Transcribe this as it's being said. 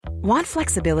Want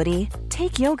flexibility?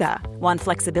 Take yoga. Want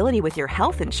flexibility with your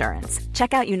health insurance?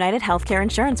 Check out United Healthcare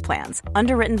Insurance Plans.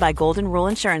 Underwritten by Golden Rule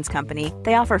Insurance Company,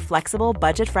 they offer flexible,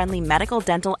 budget-friendly medical,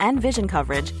 dental, and vision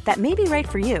coverage that may be right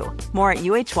for you. More at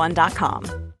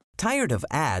uh1.com. Tired of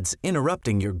ads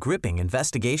interrupting your gripping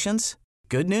investigations?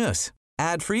 Good news.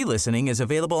 Ad-free listening is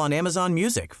available on Amazon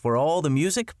Music for all the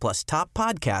music plus top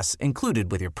podcasts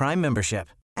included with your Prime membership.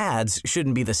 Ads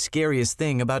shouldn't be the scariest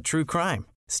thing about true crime.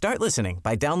 Start listening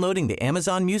by downloading the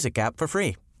Amazon Music app for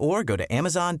free or go to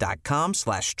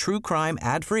amazon.com/truecrime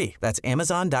ad-free. That's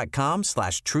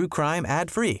amazon.com/truecrime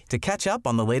ad-free to catch up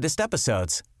on the latest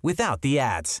episodes without the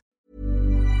ads.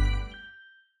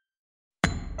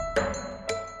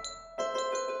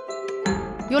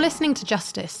 You're listening to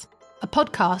Justice, a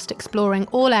podcast exploring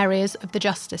all areas of the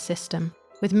justice system,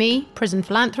 with me, prison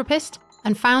philanthropist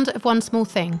and founder of One Small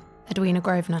Thing, Edwina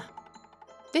Grosvenor.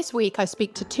 This week I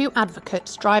speak to two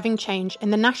advocates driving change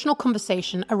in the national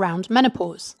conversation around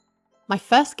menopause. My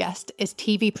first guest is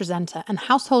TV presenter and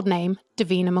household name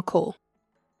Davina McCall.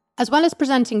 As well as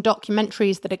presenting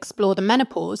documentaries that explore the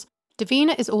menopause,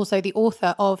 Davina is also the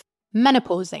author of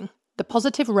Menopausing, the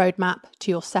Positive Roadmap to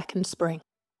Your Second Spring.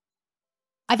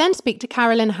 I then speak to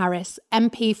Carolyn Harris,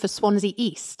 MP for Swansea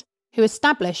East, who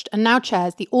established and now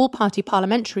chairs the all-party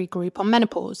parliamentary group on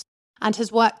menopause and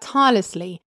has worked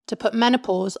tirelessly to put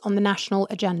menopause on the national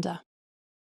agenda.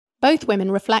 Both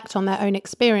women reflect on their own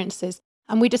experiences,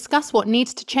 and we discuss what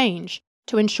needs to change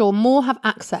to ensure more have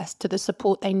access to the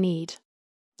support they need.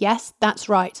 Yes, that's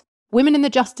right. Women in the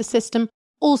justice system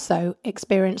also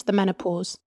experience the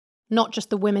menopause. Not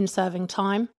just the women serving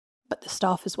time, but the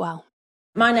staff as well.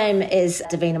 My name is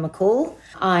Davina McCall.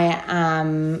 I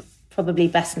am probably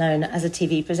best known as a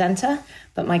TV presenter,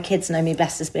 but my kids know me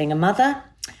best as being a mother.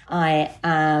 I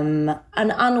am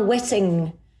an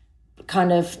unwitting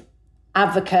kind of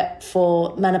advocate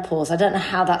for menopause. I don't know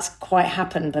how that's quite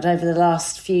happened, but over the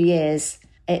last few years,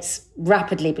 it's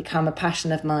rapidly become a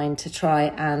passion of mine to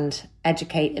try and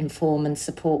educate, inform and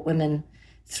support women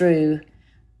through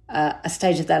a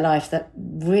stage of their life that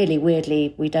really,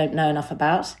 weirdly, we don't know enough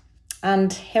about.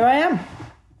 And here I am.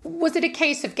 Was it a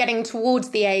case of getting towards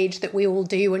the age that we all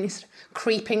do when you're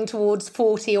creeping towards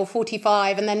 40 or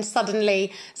 45 and then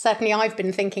suddenly, certainly I've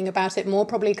been thinking about it more,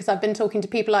 probably because I've been talking to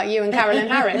people like you and Carolyn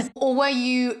Harris, or were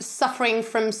you suffering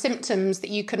from symptoms that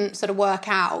you couldn't sort of work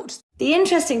out? The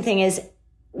interesting thing is,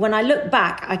 when I look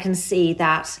back, I can see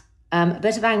that a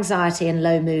bit of anxiety and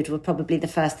low mood were probably the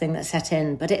first thing that set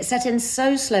in, but it set in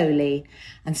so slowly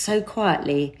and so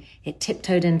quietly, it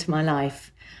tiptoed into my life.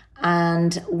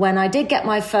 And when I did get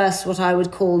my first, what I would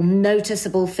call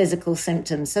noticeable physical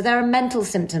symptoms, so there are mental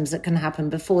symptoms that can happen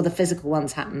before the physical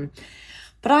ones happen.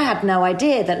 But I had no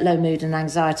idea that low mood and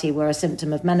anxiety were a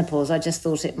symptom of menopause. I just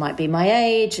thought it might be my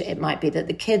age. It might be that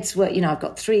the kids were, I've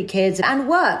got 3 kids and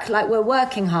work, like we're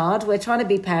working hard. We're trying to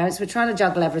be parents. We're trying to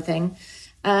juggle everything.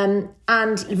 And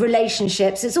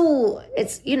relationships,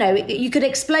 you could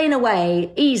explain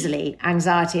away easily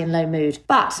anxiety and low mood.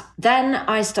 But then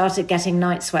I started getting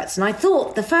night sweats. And I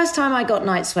thought the first time I got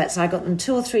night sweats, I got them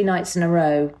 2 or 3 nights in a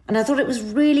row. And I thought it was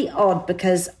really odd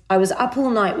because I was up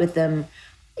all night with them.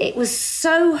 It was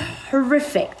so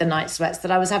horrific, the night sweats,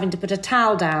 that I was having to put a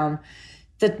towel down.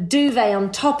 The duvet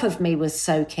on top of me was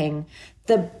soaking.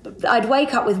 I'd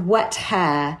wake up with wet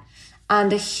hair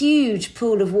and a huge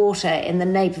pool of water in the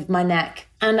nape of my neck.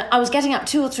 And I was getting up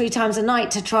 2 or 3 times a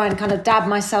night to try and kind of dab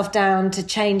myself down to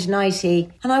change nightie.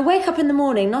 And I wake up in the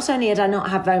morning, not only had I not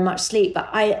had very much sleep, but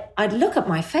I'd look at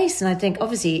my face and I'd think,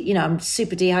 obviously, I'm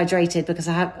super dehydrated because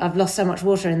I've lost so much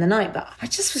water in the night. But I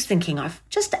just was thinking, I've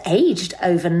just aged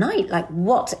overnight. Like,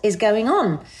 what is going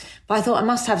on? But I thought I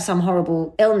must have some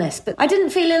horrible illness. But I didn't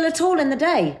feel ill at all in the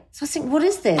day. So I was thinking, what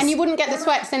is this? And you wouldn't get the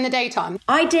sweats in the daytime?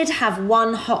 I did have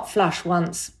one hot flush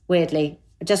once, weirdly.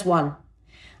 Just one.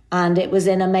 And it was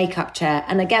in a makeup chair.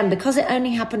 And again, because it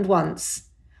only happened once,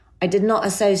 I did not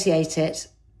associate it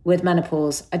with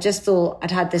menopause. I just thought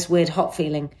I'd had this weird hot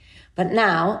feeling. But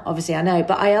now, obviously I know,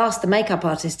 but I asked the makeup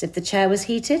artist if the chair was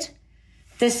heated.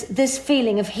 This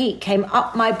feeling of heat came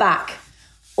up my back,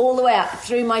 all the way up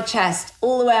through my chest,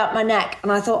 all the way up my neck.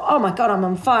 And I thought, oh my God, I'm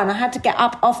on fire. And I had to get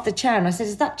up off the chair. And I said,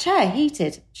 is that chair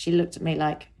heated? She looked at me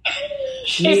like,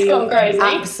 she's gone crazy.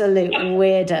 Absolute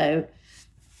weirdo.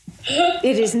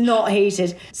 It is not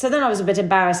heated. So then I was a bit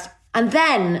embarrassed. And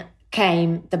then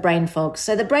came the brain fog.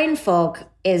 So the brain fog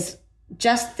is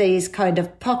just these kind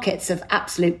of pockets of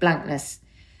absolute blankness.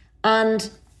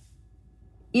 And,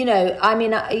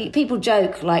 people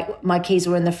joke like my keys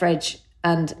were in the fridge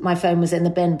and my phone was in the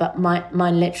bin, but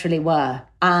mine literally were.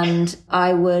 And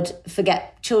I would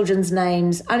forget children's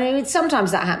names. I mean,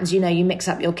 sometimes that happens, you mix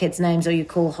up your kids' names, or you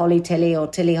call Holly Tilly or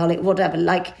Tilly Holly, whatever.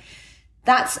 Like,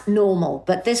 that's normal,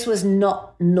 but this was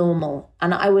not normal.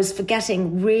 And I was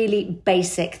forgetting really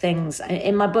basic things.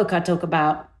 In my book, I talk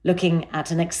about looking at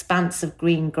an expanse of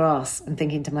green grass and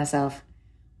thinking to myself,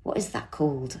 what is that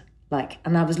called?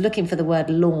 And I was looking for the word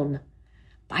lawn.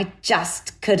 I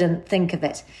just couldn't think of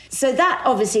it. So that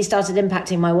obviously started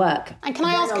impacting my work. And can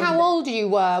I ask how old you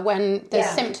were when the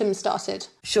symptoms started?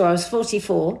 Sure, I was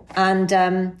 44. And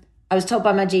I was told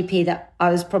by my GP that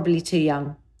I was probably too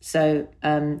young. So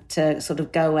to sort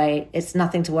of go away, it's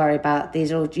nothing to worry about.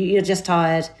 You're just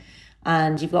tired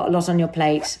and you've got a lot on your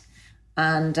plate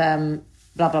and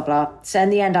blah, blah, blah. So in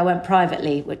the end, I went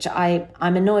privately, which I'm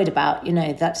annoyed about,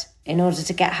 that in order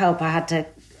to get help, I had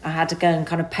to go and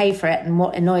kind of pay for it. And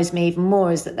what annoys me even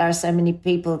more is that there are so many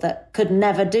people that could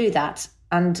never do that.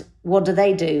 And what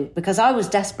do? Because I was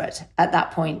desperate at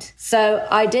that point. So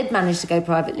I did manage to go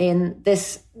privately. And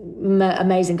this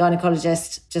amazing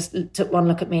gynecologist just took one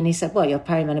look at me and he said, well, you're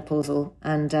perimenopausal.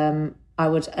 And I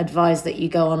would advise that you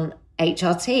go on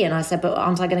HRT. And I said, but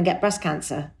aren't I going to get breast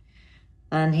cancer?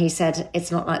 And he said,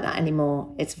 it's not like that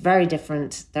anymore. It's very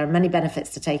different. There are many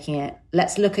benefits to taking it.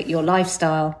 Let's look at your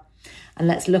lifestyle and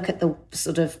let's look at the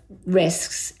sort of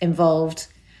risks involved.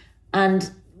 And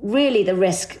really the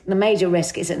major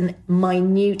risk is a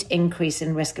minute increase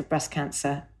in risk of breast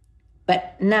cancer.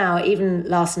 But now, even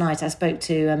last night, I spoke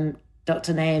to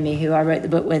Dr. Naomi, who I wrote the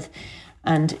book with,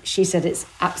 and she said it's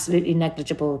absolutely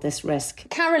negligible, this risk.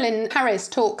 Carolyn Harris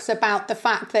talks about the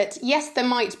fact that, yes, there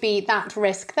might be that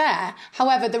risk there.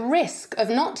 However, the risk of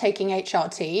not taking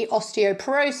HRT,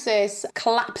 osteoporosis,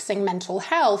 collapsing mental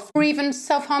health, or even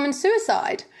self-harm and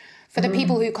suicide for the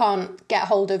people who can't get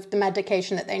hold of the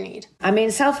medication that they need. I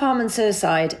mean, self-harm and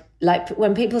suicide, like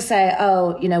when people say,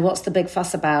 oh, what's the big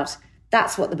fuss about?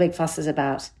 That's what the big fuss is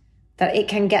about. That it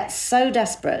can get so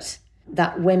desperate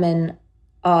that women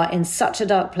are in such a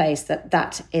dark place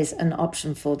that is an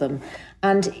option for them.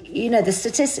 And, the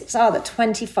statistics are that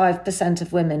 25%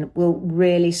 of women will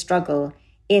really struggle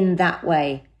in that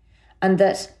way. And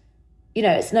that,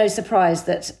 it's no surprise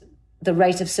that the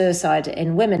rate of suicide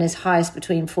in women is highest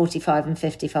between 45 and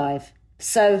 55.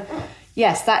 So,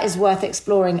 yes, that is worth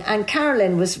exploring. And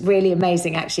Carolyn was really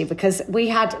amazing, actually, because we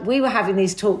were having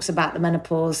these talks about the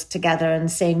menopause together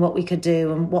and seeing what we could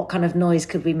do and what kind of noise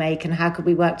could we make and how could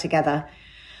we work together.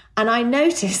 And I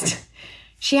noticed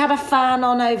she had a fan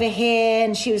on over here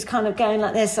and she was kind of going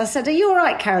like this. I said, are you all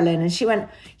right, Carolyn? And she went,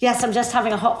 yes, I'm just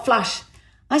having a hot flash.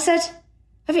 I said,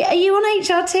 are you on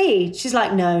HRT? She's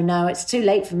like, no, it's too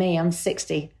late for me. I'm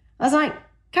 60. I was like,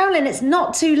 Carolyn, it's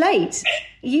not too late.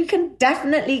 You can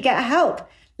definitely get help.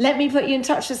 Let me put you in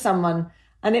touch with someone.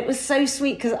 And it was so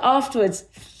sweet because afterwards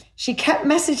she kept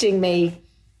messaging me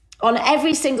on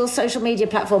every single social media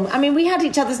platform. I mean, we had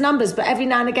each other's numbers, but every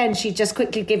now and again, she'd just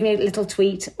quickly give me a little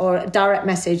tweet or a direct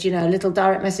message, a little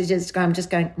direct message Instagram, just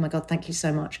going, oh my God, thank you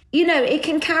so much. It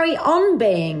can carry on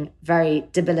being very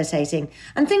debilitating.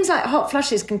 And things like hot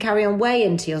flushes can carry on way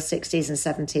into your 60s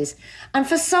and 70s. And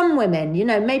for some women,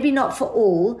 maybe not for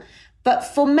all, but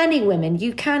for many women,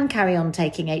 you can carry on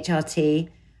taking HRT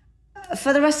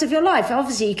for the rest of your life.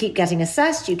 Obviously, you keep getting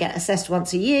assessed. You get assessed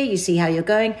once a year. You see how you're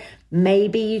going.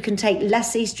 Maybe you can take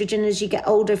less estrogen as you get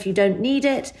older if you don't need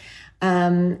it.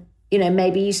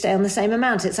 Maybe you stay on the same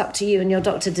amount. It's up to you and your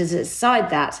doctor to decide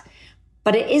that.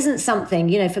 But it isn't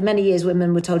something, for many years,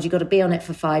 women were told you've got to be on it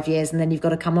for 5 years and then you've got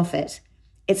to come off it.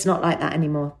 It's not like that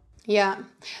anymore. Yeah.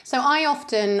 So I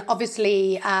often,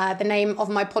 obviously, the name of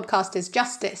my podcast is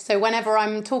Justice. So whenever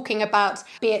I'm talking about,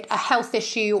 be it a health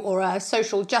issue or a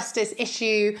social justice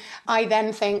issue, I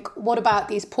then think, what about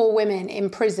these poor women in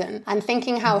prison? And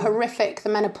thinking how horrific the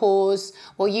menopause,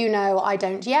 well, I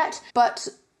don't yet, but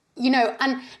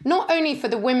and not only for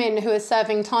the women who are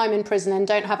serving time in prison and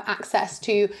don't have access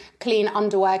to clean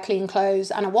underwear, clean clothes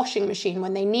and a washing machine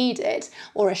when they need it,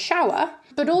 or a shower,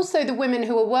 but also the women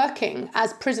who are working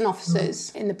as prison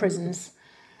officers in the prisons.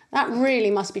 That really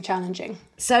must be challenging.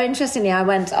 So interestingly, I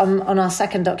went on our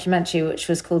second documentary, which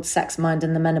was called Sex, Mind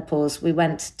and the Menopause. We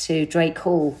went to Drake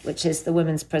Hall, which is the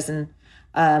women's prison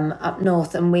up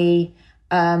north. And we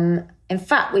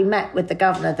met with the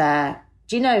governor there.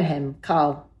 Do you know him,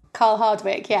 Carl? Carl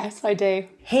Hardwick, yes, I do.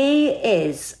 He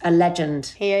is a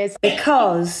legend. He is.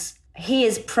 Because he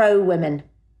is pro-women.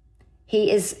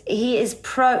 He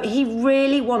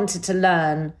really wanted to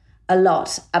learn a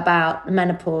lot about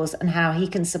menopause and how he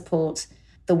can support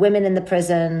the women in the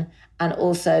prison and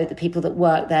also the people that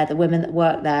work there, the women that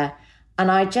work there. And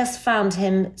I just found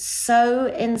him so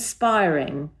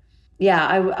inspiring. Yeah,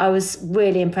 I was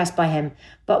really impressed by him.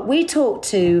 But we talked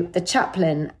to the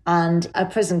chaplain and a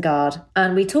prison guard,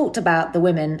 and we talked about the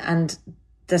women and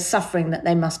the suffering that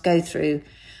they must go through.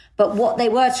 But what they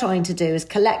were trying to do is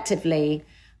collectively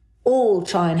all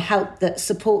try and help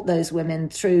support those women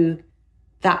through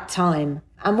that time.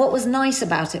 And what was nice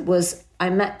about it was I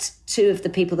met two of the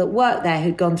people that worked there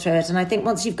who'd gone through it. And I think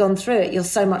once you've gone through it, you're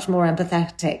so much more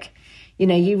empathetic. You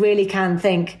know, you really can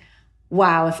think,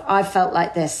 wow, if I felt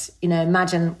like this, you know,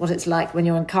 imagine what it's like when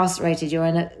you're incarcerated, you're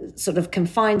in a sort of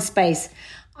confined space.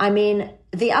 I mean,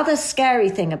 the other scary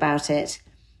thing about it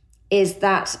is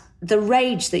that the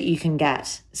rage that you can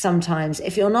get sometimes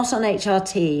if you're not on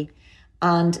HRT,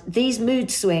 and these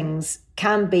mood swings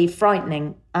can be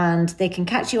frightening and they can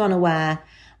catch you unaware.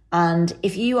 And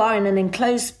if you are in an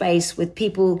enclosed space with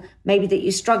people maybe that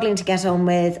you're struggling to get on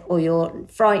with, or you're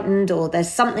frightened, or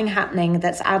there's something happening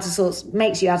that's out of sorts,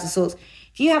 makes you out of sorts,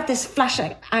 if you have this flash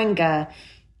of anger,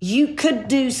 you could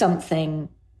do something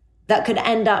that could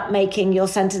end up making your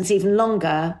sentence even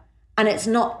longer. And it's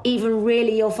not even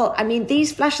really your fault. I mean,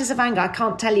 these flashes of anger, I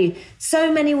can't tell you.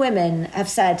 So many women have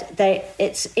said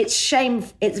it's shame.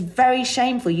 It's very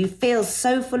shameful. You feel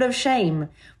so full of shame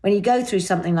when you go through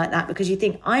something like that, because you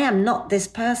think, I am not this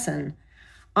person.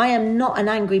 I am not an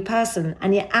angry person.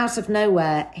 And yet out of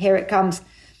nowhere, here it comes.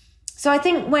 So I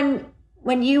think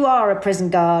when you are a prison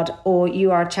guard or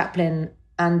you are a chaplain,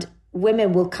 and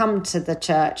women will come to the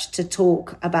church to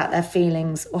talk about their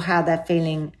feelings or how they're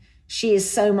feeling, she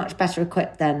is so much better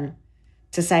equipped then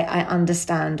to say, I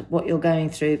understand what you're going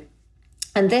through.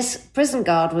 And this prison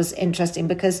guard was interesting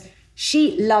because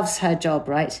she loves her job,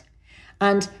 right?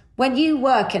 And when you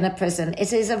work in a prison,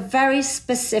 it is a very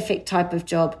specific type of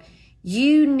job.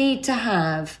 You need to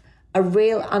have a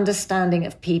real understanding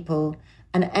of people,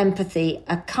 an empathy,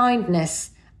 a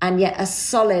kindness, and yet a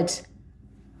solid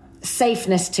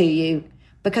safeness to you.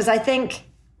 Because I think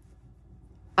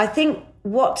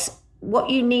what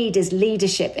you need is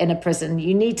leadership in a prison.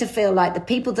 You need to feel like the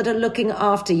people that are looking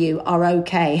after you are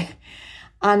okay.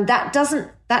 And that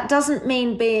doesn't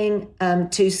mean being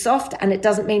too soft, and it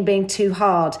doesn't mean being too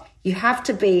hard. You have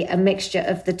to be a mixture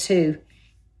of the two.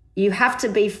 You have to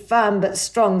be firm but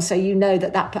strong, so you know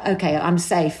that okay, I'm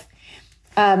safe.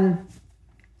 Do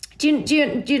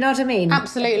you know what I mean?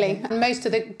 Absolutely. And most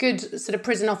of the good sort of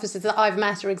prison officers that I've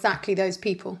met are exactly those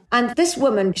people. And this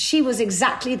woman, she was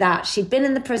exactly that. She'd been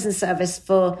in the prison service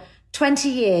for 20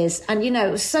 years. And, you know,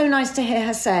 it was so nice to hear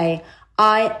her say,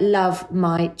 I love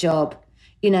my job.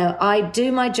 You know, I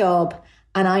do my job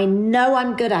and I know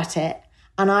I'm good at it.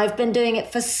 And I've been doing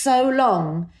it for so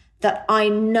long that I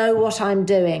know what I'm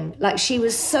doing. Like, she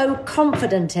was so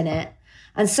confident in it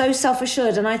and so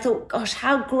self-assured. And I thought, gosh,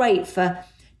 how great for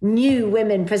new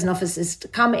women prison officers to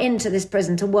come into this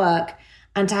prison to work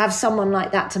and to have someone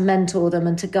like that to mentor them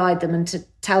and to guide them and to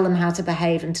tell them how to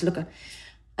behave and to look.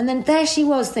 And then there she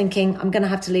was thinking, I'm going to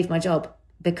have to leave my job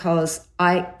because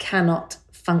I cannot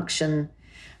function.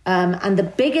 And the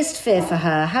biggest fear for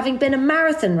her, having been a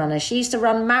marathon runner, she used to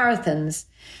run marathons,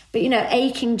 but, you know,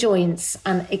 aching joints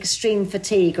and extreme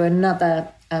fatigue are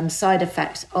another side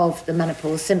effect of the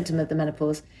menopause, symptom of the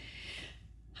menopause.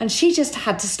 And she just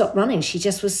had to stop running. She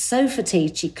just was so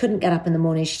fatigued. She couldn't get up in the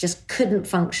morning. She just couldn't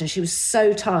function. She was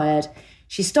so tired.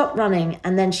 She stopped running,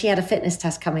 and then she had a fitness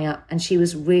test coming up, and she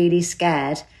was really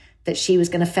scared that she was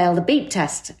going to fail the beep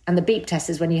test. And the beep test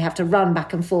is when you have to run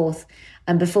back and forth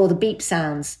and before the beep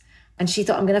sounds. And she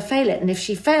thought, I'm going to fail it. And if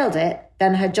she failed it,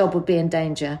 then her job would be in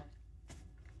danger.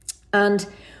 And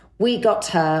we got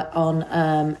her on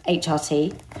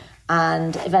HRT,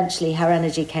 and eventually her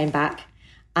energy came back.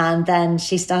 And then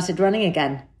she started running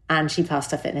again, and she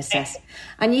passed her fitness test.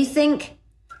 And you think,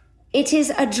 it is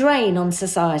a drain on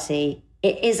society.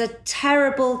 It is a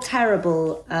terrible,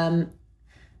 terrible,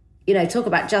 talk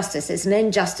about justice. It's an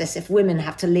injustice if women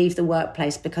have to leave the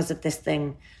workplace because of this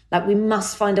thing. Like, we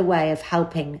must find a way of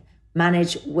helping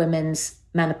manage women's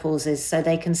menopauses so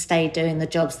they can stay doing the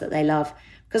jobs that they love.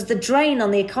 Because the drain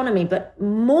on the economy, but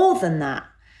more than that,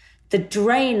 the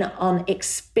drain on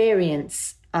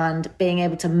experience and being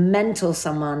able to mentor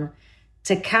someone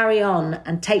to carry on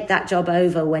and take that job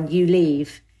over when you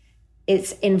leave,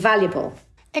 it's invaluable.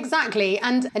 Exactly.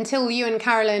 And until you and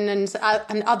Carolyn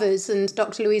and others and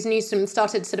Dr. Louise Newsome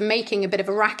started sort of making a bit of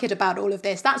a racket about all of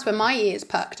this, that's when my ears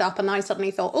perked up and I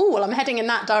suddenly thought, oh, well, I'm heading in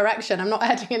that direction. I'm not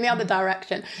heading in the other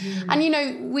direction. And, you know,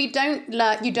 you don't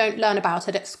learn about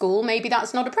it at school. Maybe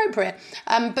that's not appropriate.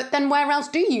 But then where else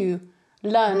do you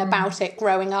learn about it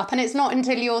growing up. And it's not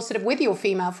until you're sort of with your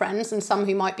female friends, and some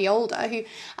who might be older,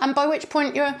 and by which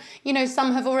point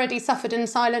some have already suffered in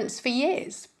silence for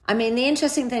years. I mean, the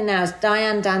interesting thing now is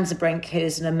Diane Danzebrink,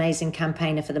 who's an amazing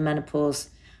campaigner for the menopause,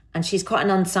 and she's quite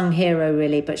an unsung hero,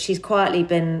 really, but she's quietly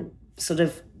been sort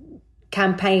of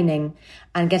campaigning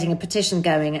and getting a petition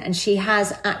going, and she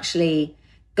has actually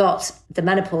got the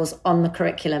menopause on the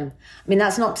curriculum. I mean,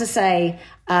 that's not to say,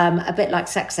 a bit like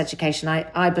sex education,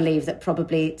 I believe that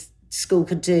probably school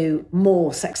could do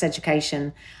more sex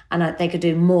education and they could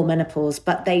do more menopause,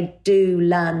 but they do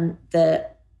learn the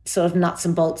sort of nuts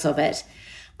and bolts of it.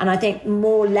 And I think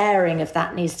more layering of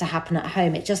that needs to happen at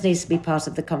home. It just needs to be part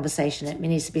of the conversation. It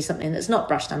needs to be something that's not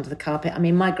brushed under the carpet. I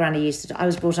mean, my granny I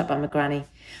was brought up by my granny.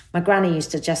 My granny used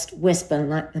to just whisper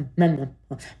like the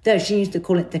menopause. Though she used to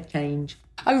call it the change.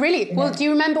 Oh, really? Yeah. Well, do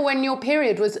you remember when your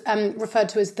period was referred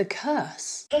to as the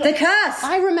curse? The curse!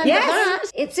 I remember that.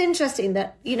 It's interesting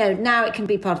that, now it can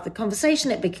be part of the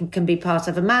conversation. It can be part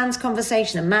of a man's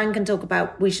conversation. A man can talk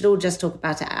about, we should all just talk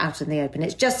about it out in the open.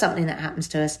 It's just something that happens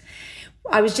to us.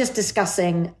 I was just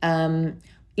discussing, in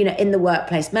the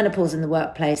workplace, menopause in the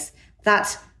workplace,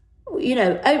 that,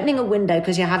 opening a window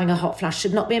because you're having a hot flush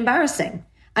should not be embarrassing.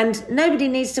 And nobody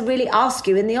needs to really ask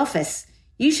you in the office.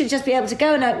 You should just be able to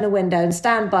go and open a window and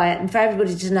stand by it, and for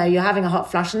everybody to know you're having a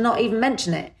hot flush and not even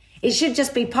mention it. It should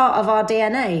just be part of our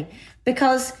DNA,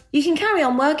 because you can carry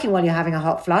on working while you're having a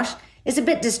hot flush. It's a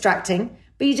bit distracting,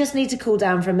 but you just need to cool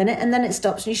down for a minute and then it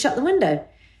stops and you shut the window.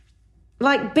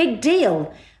 Like, big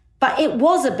deal. But it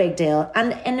was a big deal.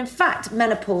 And in fact,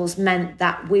 menopause meant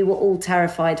that we were all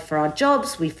terrified for our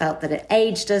jobs. We felt that it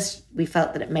aged us. We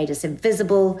felt that it made us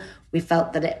invisible. We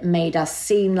felt that it made us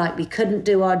seem like we couldn't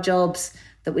do our jobs,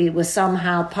 that we were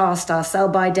somehow past our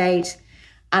sell-by date.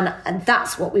 And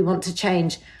that's what we want to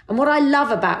change. And what I love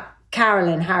about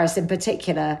Carolyn Harris in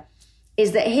particular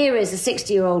is that here is a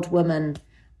 60-year-old woman,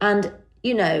 and,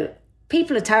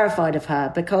 people are terrified of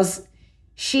her because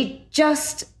she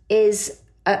just is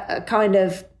a kind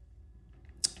of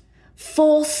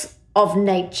force of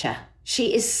nature.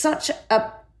 She is such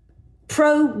a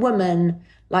pro-woman,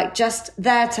 like just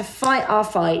there to fight our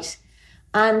fight.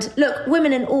 And look,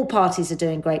 women in all parties are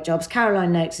doing great jobs.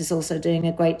 Caroline Noakes is also doing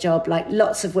a great job. Like,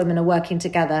 lots of women are working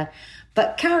together.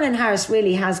 But Carolyn Harris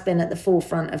really has been at the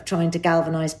forefront of trying to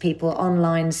galvanise people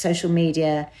online, social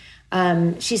media.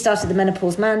 She started the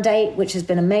Menopause Mandate, which has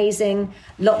been amazing.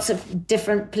 Lots of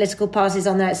different political parties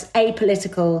on there. It's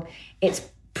apolitical. It's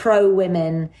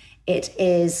pro-women. It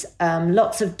is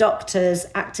lots of doctors,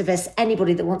 activists,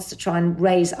 anybody that wants to try and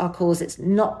raise our cause. It's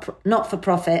not for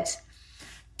profit,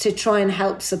 to try and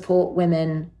help support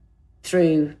women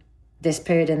through this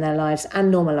period in their lives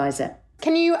and normalise it.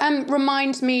 Can you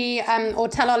remind me or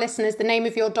tell our listeners the name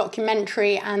of your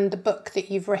documentary and the book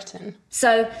that you've written?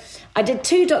 So I did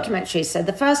 2 documentaries. So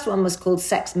the first one was called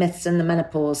Sex, Myths and the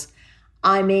Menopause.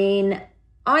 I mean,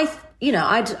 I'd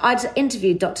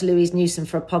interviewed Dr. Louise Newson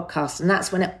for a podcast, and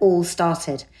that's when it all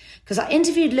started. Because I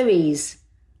interviewed Louise,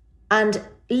 and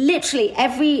literally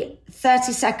every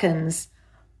 30 seconds,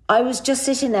 I was just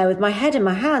sitting there with my head in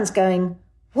my hands going,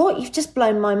 what? You've just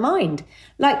blown my mind.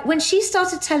 Like, when she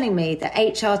started telling me that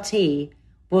HRT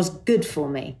was good for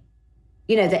me,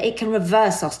 that it can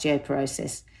reverse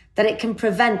osteoporosis, that it can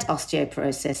prevent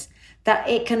osteoporosis, that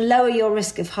it can lower your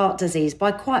risk of heart disease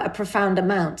by quite a profound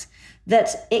amount,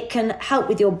 that it can help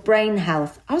with your brain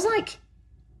health. I was like,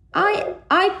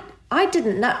 I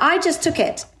didn't know. I just took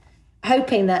it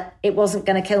hoping that it wasn't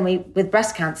going to kill me with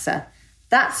breast cancer.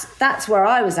 That's where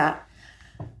I was at.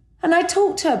 And I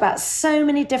talked to her about so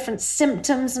many different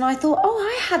symptoms, and I thought,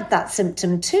 I had that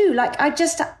symptom too. Like,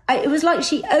 it was like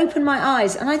she opened my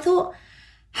eyes, and I thought,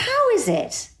 how is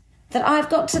it that I've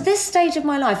got to this stage of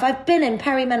my life? I've been in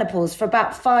perimenopause for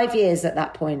about 5 years at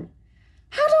that point.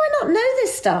 How do I not know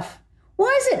this stuff?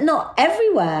 Why is it not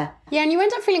everywhere? Yeah, and you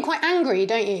end up feeling quite angry,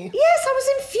 don't you? Yes, I was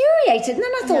infuriated. And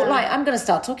then I thought, I'm going to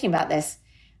start talking about this.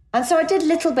 And so I did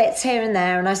little bits here and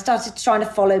there, and I started trying to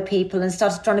follow people and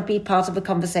started trying to be part of a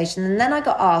conversation. And then I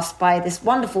got asked by this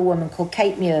wonderful woman called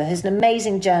Kate Muir, who's an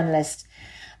amazing journalist.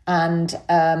 And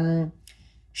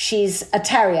she's a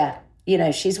terrier.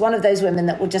 She's one of those women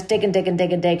that will just dig and dig and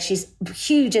dig and dig. She's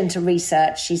huge into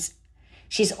research.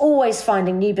 She's always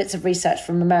finding new bits of research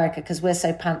from America, because we're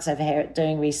so pants over here at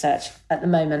doing research at the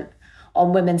moment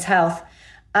on women's health.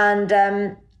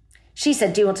 And she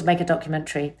said, do you want to make a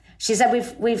documentary? She said,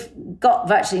 we've got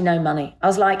virtually no money. I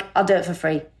was like, I'll do it for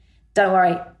free. Don't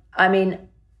worry. I mean,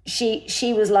 she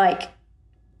was like,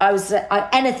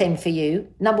 anything for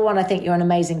you. Number one, I think you're an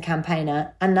amazing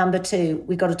campaigner. And number two,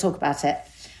 we got to talk about it.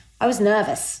 I was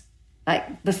nervous.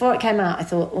 Like, before it came out, I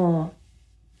thought,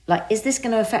 like, is this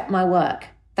going to affect my work?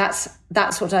 That's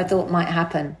what I thought might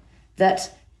happen,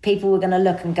 that people were going to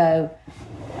look and go,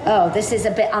 oh, this is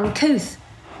a bit uncouth.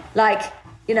 Like,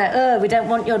 you know, oh, we don't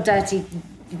want you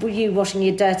washing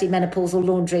your dirty menopausal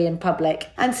laundry in public.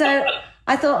 And so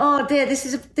I thought, oh dear, this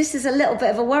is a little bit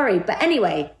of a worry. But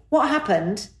anyway, what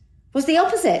happened was the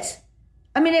opposite.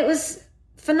 I mean, it was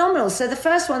phenomenal. So the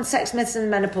first one, Sex, Myths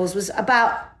and Menopause, was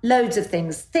about loads of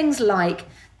things. Things like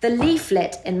the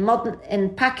leaflet in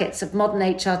packets of modern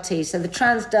HRT. So the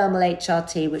transdermal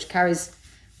HRT, which carries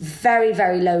very,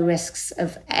 very low risks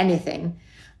of anything.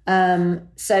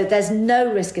 So there's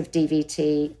no risk of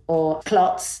DVT or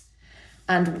clots.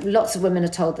 And lots of women are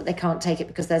told that they can't take it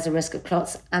because there's a risk of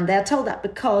clots. And they're told that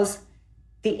because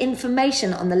the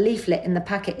information on the leaflet in the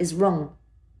packet is wrong.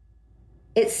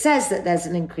 It says that there's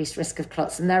an increased risk of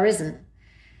clots, and there isn't.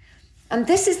 And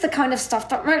this is the kind of stuff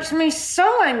that makes me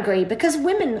so angry, because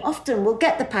women often will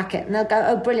get the packet and they'll go,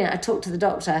 oh, brilliant, I talked to the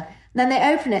doctor. And then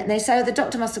they open it and they say, oh, the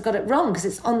doctor must have got it wrong because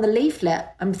it's on the leaflet.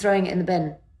 I'm throwing it in the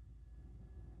bin.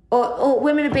 Or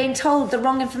women are being told the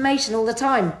wrong information all the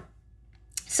time.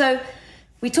 So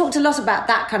we talked a lot about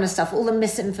that kind of stuff, all the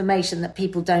misinformation that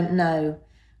people don't know.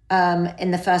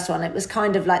 In the first one, it was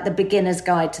kind of like the beginner's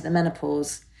guide to the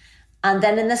menopause. And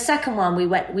then in the second one,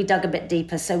 we dug a bit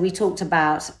deeper. So we talked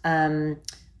about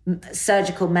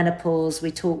surgical menopause.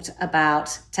 We talked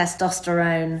about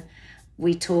testosterone.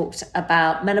 We talked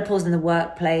about menopause in the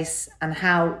workplace and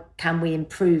how can we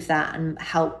improve that and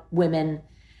help women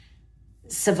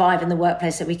survive in the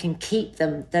workplace so we can keep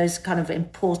them, those kind of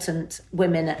important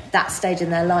women at that stage in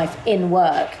their life, in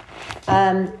work.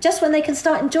 Just when they can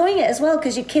start enjoying it as well,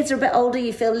 because your kids are a bit older,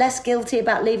 you feel less guilty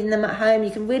about leaving them at home.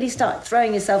 You can really start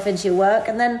throwing yourself into your work,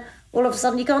 and then all of a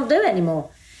sudden you can't do it anymore.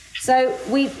 So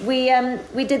we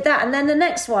did that. And then the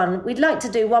next one, we'd like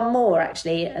to do one more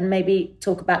actually, and maybe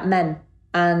talk about men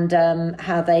and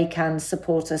how they can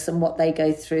support us and what they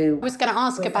go through. I was going to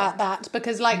ask about that,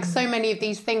 because like so many of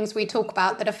these things we talk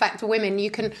about that affect women,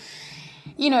 you can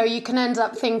end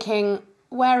up thinking,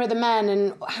 where are the men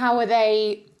and how are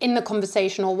they in the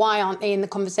conversation, or why aren't they in the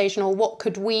conversation, or what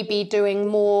could we be doing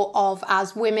more of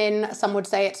as women? Some would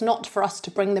say it's not for us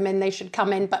to bring them in, they should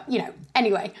come in. But,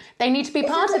 anyway, they need to be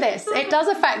part of this. It does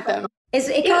affect them.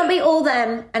 It can't be all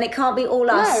them and it can't be all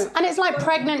us. No, and it's like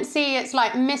pregnancy, it's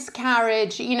like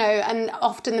miscarriage, and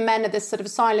often the men are this sort of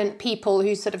silent people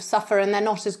who sort of suffer, and they're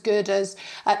not as good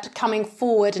at coming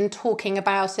forward and talking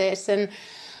about it. And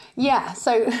yeah,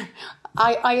 so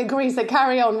I agree. So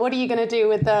carry on. What are you going to do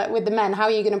with the men? How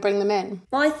are you going to bring them in?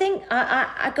 Well, I think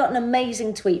I got an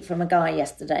amazing tweet from a guy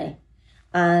yesterday,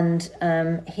 and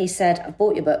he said, I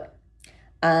bought your book.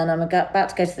 And I'm about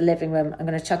to go to the living room. I'm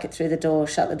going to chuck it through the door,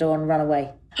 shut the door and run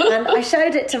away. And I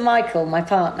showed it to Michael, my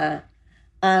partner,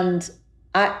 and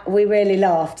we really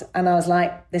laughed. And I was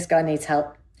like, this guy needs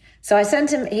help. So I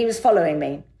sent him, he was following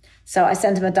me. So I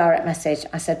sent him a direct message.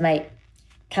 I said, mate,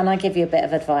 can I give you a bit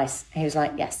of advice? He was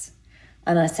like, yes.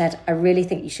 And I said, I really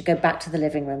think you should go back to the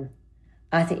living room.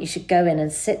 I think you should go in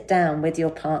and sit down with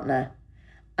your partner.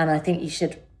 And I think you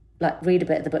should read a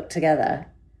bit of the book together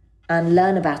and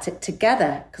learn about it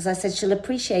together, because I said she'll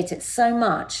appreciate it so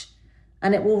much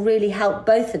and it will really help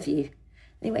both of you.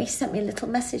 Anyway, he sent me a little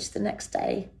message the next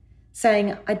day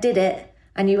saying, I did it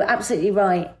and you were absolutely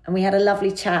right, and we had a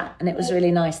lovely chat and it was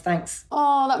really nice, thanks.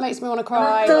 Oh, that makes me want to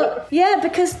cry. Yeah,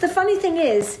 because the funny thing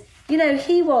is,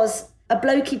 he was a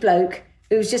blokey bloke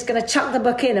who was just going to chuck the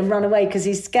book in and run away because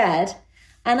he's scared,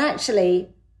 and actually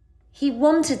he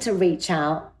wanted to reach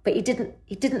out, but he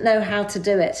didn't know how to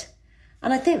do it.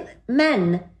 And I think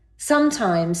men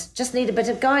sometimes just need a bit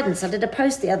of guidance. I did a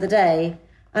post the other day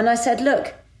and I said,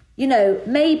 look,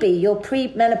 maybe your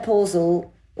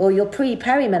pre-menopausal or your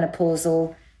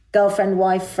pre-perimenopausal girlfriend,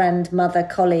 wife, friend, mother,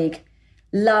 colleague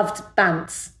loved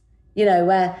bants,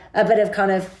 where a bit of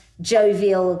kind of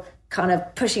jovial kind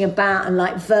of pushing about and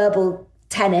like verbal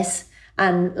tennis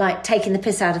and like taking the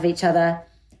piss out of each other.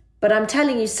 But I'm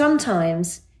telling you,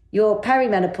 sometimes your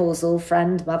perimenopausal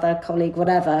friend, mother, colleague,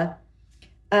 whatever,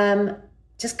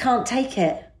 just can't take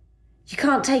it. You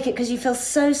can't take it because you feel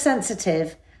so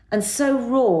sensitive and so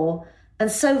raw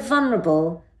and so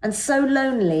vulnerable and so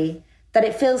lonely that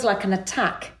it feels like an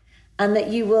attack, and that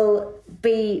you will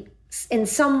be in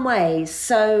some way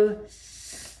so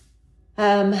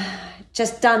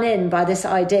just done in by this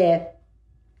idea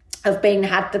of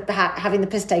having the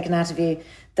piss taken out of you,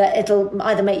 that it'll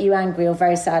either make you angry or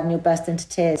very sad and you'll burst into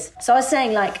tears. So I was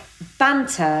saying,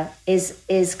 banter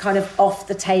is kind of off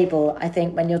the table, I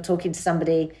think, when you're talking to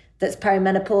somebody that's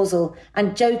perimenopausal,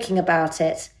 and joking about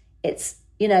it. It's,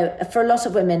 for a lot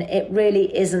of women, it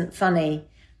really isn't funny.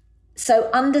 So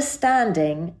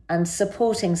understanding and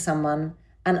supporting someone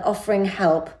and offering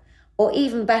help, or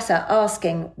even better,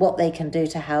 asking what they can do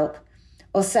to help,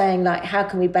 or saying, like, how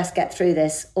can we best get through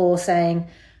this? Or saying,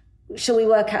 shall we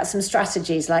work out some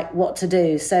strategies, like what to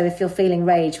do? So if you're feeling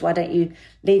rage, why don't you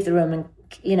leave the room and,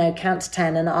 you know, count to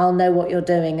 10 and I'll know what you're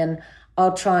doing and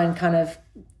I'll try and kind of,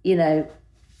 you know,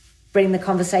 bring the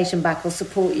conversation back or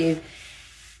support you.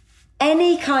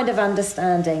 Any kind of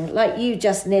understanding, like you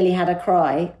just nearly had a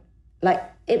cry, like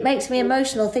it makes me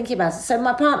emotional thinking about it. So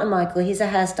my partner, Michael, he's a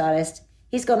hairstylist.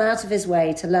 He's gone out of his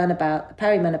way to learn about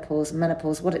perimenopause and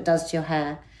menopause, what it does to your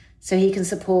hair, so he can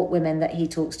support women that he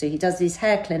talks to. He does these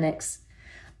hair clinics,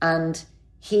 and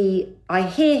I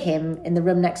hear him in the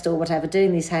room next door, whatever,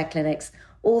 doing these hair clinics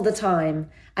all the time.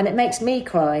 And it makes me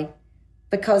cry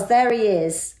because there he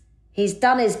is. He's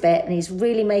done his bit and he's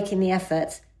really making the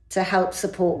effort to help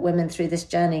support women through this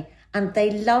journey. And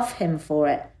they love him for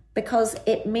it, because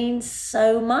it means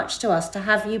so much to us to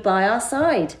have you by our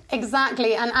side.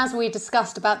 Exactly. And as we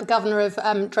discussed about the governor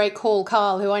of Drake Hall,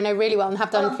 Carl, who I know really well and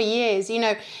have done for years, you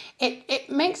know, it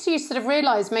makes you sort of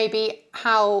realise maybe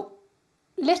how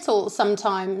little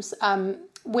sometimes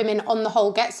women on the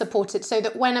whole get supported, so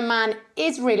that when a man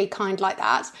is really kind like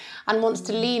that and wants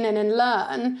to lean in and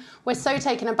learn, we're so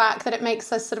taken aback that it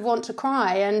makes us sort of want to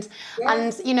cry. And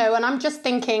you know, and I'm just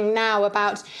thinking now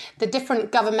about the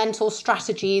different governmental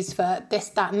strategies for this,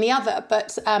 that and the other.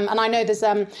 But and I know there's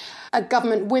a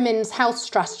government women's health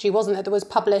strategy, wasn't there, that was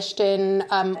published in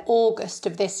August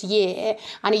of this year,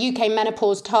 and a UK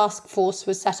menopause task force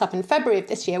was set up in February of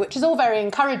this year, which is all very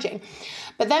encouraging.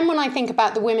 But then when I think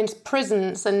about the women's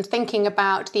prisons and thinking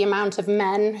about the amount of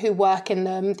men who work in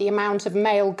them, the amount of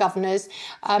male governors,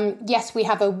 yes, we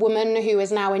have a woman who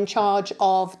is now in charge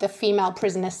of the female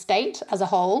prison estate as a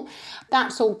whole.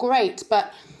 That's all great,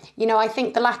 but you know, I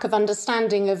think the lack of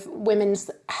understanding of women's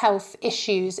health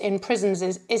issues in prisons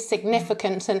is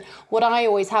significant. And what I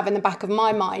always have in the back of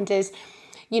my mind is,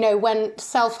 you know, when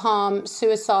self-harm,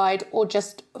 suicide, or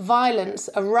just violence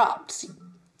erupts,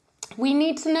 we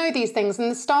need to know these things, and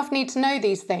the staff need to know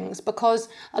these things, because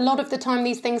a lot of the time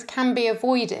these things can be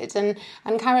avoided. And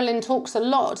Carolyn talks a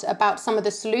lot about some of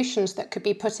the solutions that could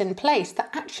be put in place that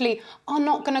actually are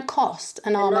not going to cost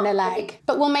an arm and a leg,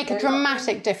 but will make a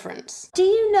dramatic difference. Do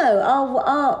you know,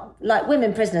 our like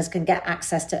women prisoners can get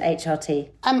access to HRT?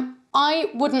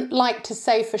 I wouldn't like to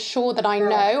say for sure that I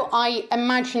know. I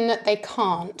imagine that they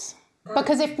can't.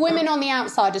 Because if women on the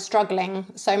outside are struggling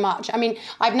so much, I mean,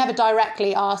 I've never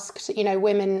directly asked, you know,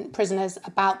 women prisoners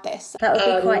about this. That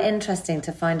would be quite interesting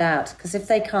to find out, because if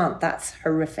they can't, that's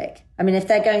horrific. I mean, if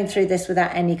they're going through this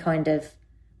without any kind of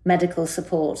medical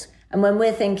support, and when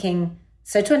we're thinking,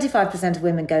 so 25% of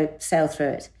women sail through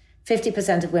it,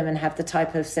 50% of women have the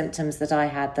type of symptoms that I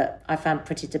had that I found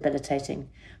pretty debilitating,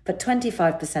 but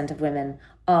 25% of women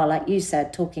are, like you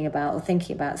said, talking about or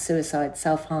thinking about suicide,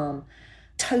 self-harm,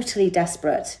 totally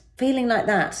desperate. Feeling like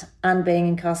that and being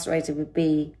incarcerated would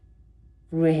be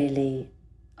really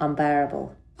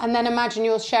unbearable. And then imagine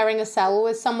you're sharing a cell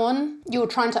with someone, you're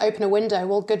trying to open a window,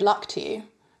 well, good luck to you.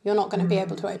 You're not going to be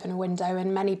able to open a window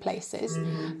in many places.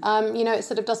 You know, it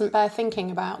sort of doesn't bear thinking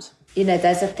about. You know,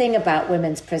 there's a thing about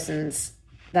women's prisons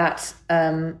that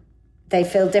they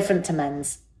feel different to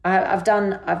men's. I've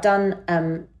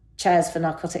done chairs for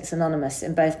Narcotics Anonymous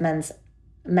in both men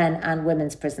and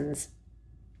women's prisons.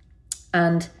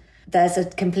 And there's a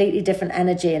completely different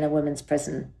energy in a women's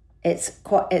prison. It's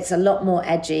a lot more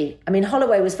edgy. I mean,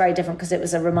 Holloway was very different because it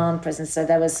was a remand prison, so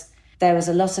there was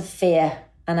a lot of fear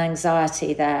and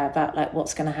anxiety there about, like,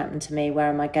 what's going to happen to me, where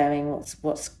am I going,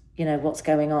 what's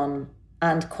going on,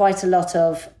 and quite a lot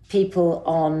of people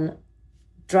on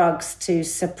drugs to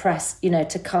suppress, you know,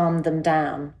 to calm them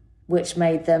down, which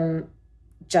made them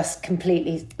just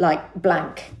completely like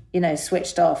blank, you know,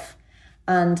 switched off.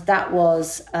 And that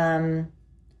was,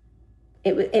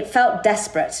 it felt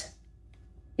desperate.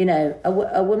 You know,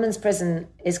 a women's prison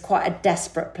is quite a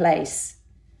desperate place.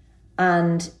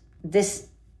 And this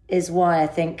is why I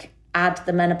think add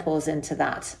the menopause into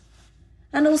that.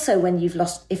 And also when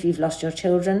if you've lost your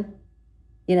children,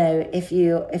 you know, if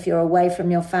you're away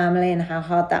from your family and how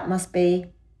hard that must be.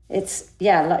 It's,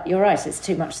 yeah, like you're right, it's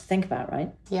too much to think about, right?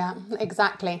 Yeah,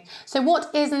 exactly. So what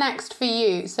is next for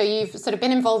you? So you've sort of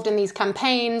been involved in these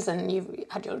campaigns and you've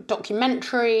had your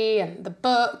documentary and the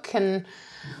book, and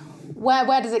where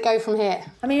does it go from here?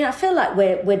 I mean, I feel like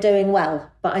we're doing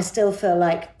well, but I still feel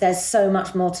like there's so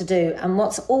much more to do. And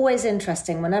what's always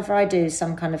interesting, whenever I do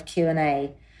some kind of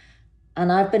Q&A, and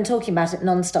I've been talking about it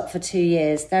non-stop for 2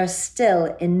 years, there are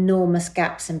still enormous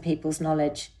gaps in people's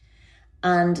knowledge.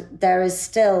 And there is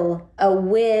still a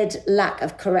weird lack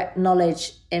of correct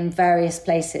knowledge in various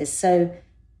places. So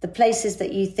the places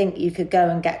that you think you could go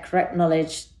and get correct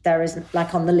knowledge, there isn't,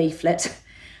 like on the leaflet,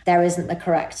 there isn't the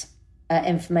correct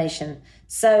information.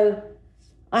 So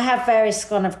I have various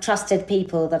kind of trusted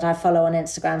people that I follow on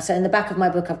Instagram. So in the back of my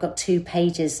book, I've got 2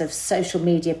 pages of social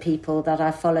media people that I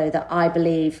follow that I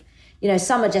believe, you know,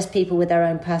 some are just people with their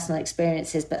own personal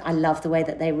experiences, but I love the way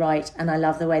that they write and I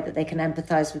love the way that they can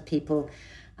empathise with people.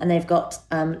 And they've got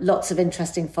lots of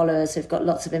interesting followers who've got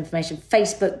lots of information,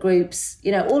 Facebook groups,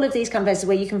 you know, all of these kind of places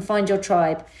where you can find your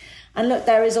tribe. And look,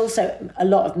 there is also a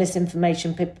lot of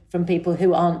misinformation from people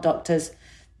who aren't doctors.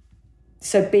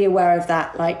 So be aware of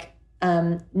that. Like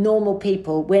normal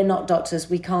people, we're not doctors.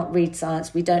 We can't read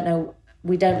science. We don't know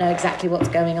exactly what's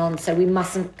going on. So we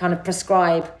mustn't kind of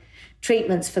prescribe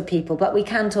treatments for people, but we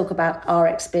can talk about our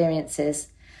experiences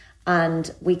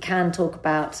and we can talk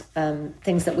about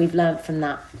things that we've learned from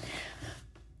that.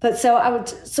 But so I would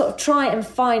sort of try and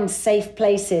find safe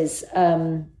places,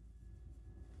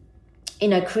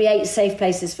 create safe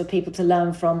places for people to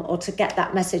learn from or to get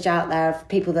that message out there of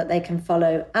people that they can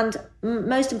follow. And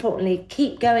most importantly,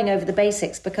 keep going over the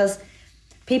basics because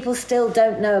people still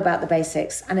don't know about the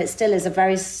basics and it still is a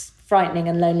very frightening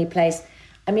and lonely place.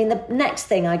 I mean, the next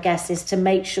thing, I guess, is to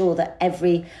make sure that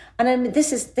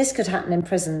this could happen in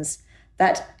prisons,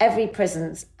 that every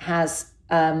prison has,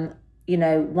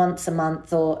 once a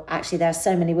month, or actually there are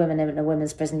so many women in a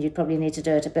women's prison, you'd probably need to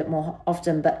do it a bit more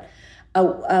often, but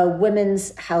a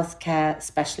women's healthcare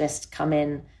specialist come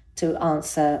in to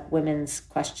answer women's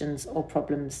questions or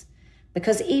problems.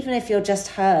 Because even if you're just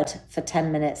heard for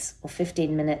 10 minutes or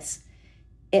 15 minutes,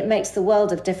 it makes the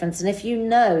world of difference. And if you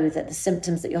know that the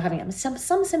symptoms that you're having, I mean, some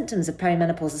symptoms of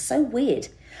perimenopause are so weird,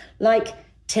 like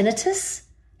tinnitus.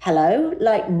 Hello,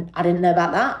 like I didn't know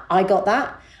about that. I got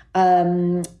that.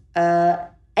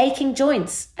 Aching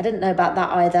joints. I didn't know about that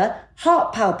either.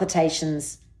 Heart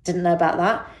palpitations. Didn't know about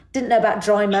that. Didn't know about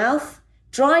dry mouth.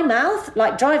 Dry mouth,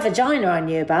 like dry vagina I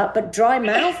knew about, but dry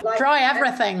mouth. Like, dry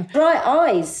everything. Dry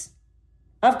eyes.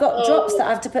 I've got drops that I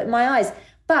have to put in my eyes.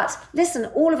 But listen,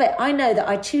 all of it, I know that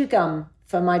I chew gum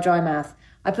for my dry mouth.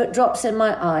 I put drops in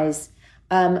my eyes.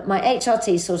 My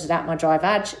HRT sorted out my dry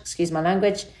vag, excuse my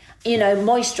language. You know,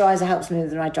 moisturiser helps me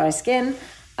with my dry skin.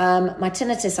 My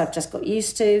tinnitus I've just got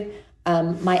used to.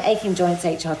 My aching joints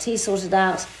HRT sorted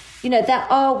out. You know, there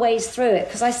are ways through it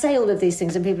because I say all of these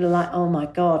things and people are like, oh my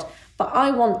God. But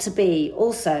I want to be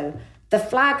also the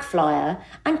flag flyer,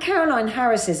 and Caroline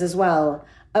Harris's as well,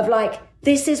 of like,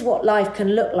 this is what life can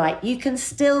look like. You can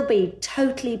still be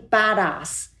totally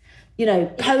badass, you know,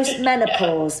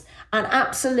 post-menopause and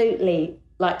absolutely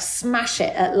like smash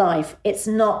it at life. It's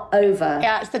not over.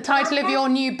 Yeah, it's the title of your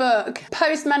new book,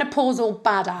 Post-Menopausal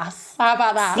Badass. How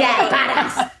about that? Yeah,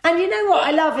 badass. And you know what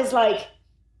I love is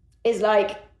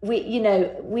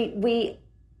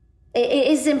it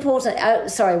is important.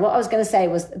 What I was going to say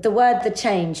was the word, the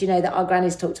change, you know, that our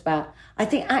grannies talked about. I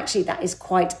think actually that is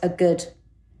quite a good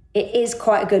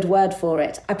word for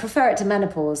it. I prefer it to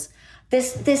menopause.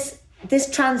 This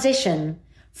transition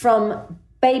from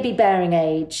baby bearing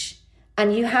age,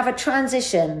 and you have a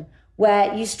transition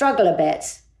where you struggle a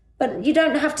bit, but you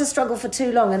don't have to struggle for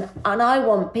too long. And I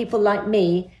want people like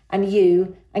me and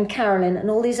you and Carolyn and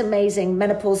all these amazing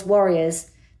menopause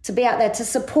warriors to be out there to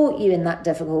support you in that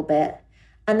difficult bit.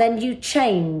 And then you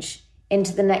change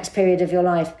into the next period of your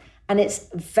life. And it's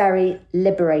very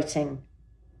liberating.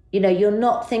 You know, you're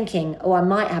not thinking, oh, I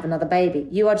might have another baby.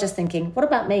 You are just thinking, what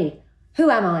about me? Who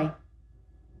am I?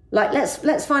 Like,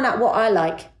 let's find out what I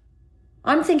like.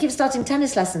 I'm thinking of starting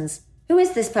tennis lessons. Who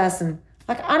is this person?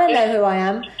 Like, I don't know who I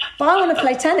am, but I want to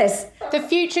play tennis. The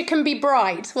future can be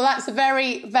bright. Well, that's a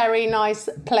very, very nice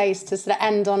place to sort of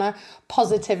end on a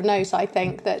positive note, I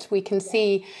think, that we can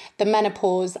see the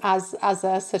menopause as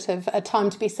a sort of a time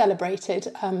to be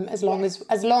celebrated, as long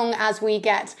as we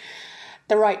get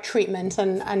the right treatment.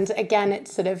 And again,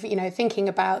 it's sort of, you know, thinking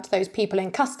about those people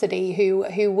in custody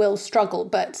who will struggle.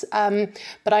 But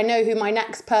I know who my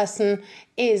next person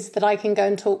is that I can go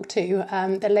and talk to,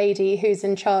 the lady who's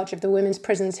in charge of the women's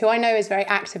prisons, who I know is very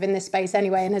active in this space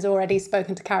anyway and has already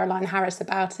spoken to Caroline Harris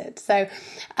about it. So,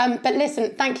 but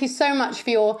listen, thank you so much for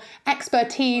your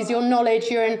expertise, your knowledge,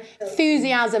 your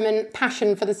enthusiasm and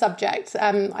passion for the subject.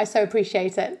 I so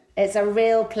appreciate it. It's a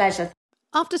real pleasure.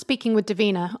 After speaking with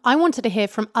Davina, I wanted to hear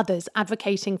from others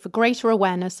advocating for greater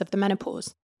awareness of the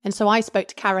menopause, and so I spoke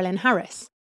to Carolyn Harris.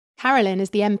 Carolyn is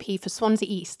the MP for Swansea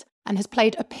East and has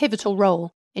played a pivotal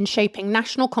role in shaping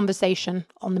national conversation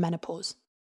on the menopause.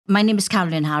 My name is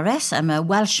Carolyn Harris. I'm a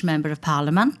Welsh Member of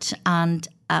Parliament and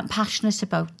I'm passionate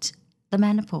about the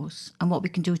menopause and what we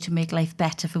can do to make life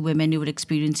better for women who are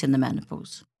experiencing the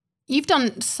menopause. You've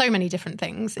done so many different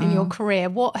things in your career.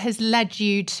 What has led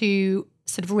you to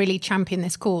sort of really champion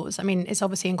this cause? I mean, it's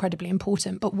obviously incredibly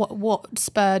important, but what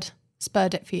spurred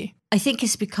it for you? I think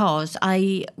it's because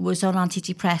I was on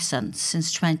antidepressants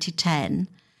since 2010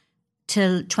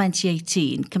 till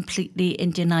 2018, completely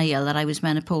in denial that I was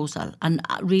menopausal, and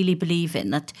really believing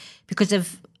that because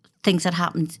of things that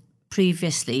happened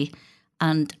previously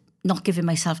and not giving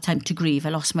myself time to grieve. I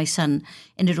lost my son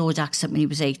in a road accident when he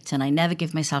was 8, and I never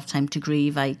give myself time to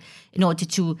grieve. In order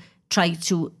to try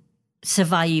to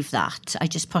survive that, I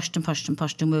just pushed and pushed and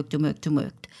pushed and worked and worked and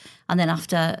worked. And then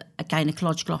after a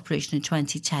gynecological operation in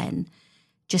 2010,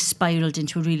 just spiralled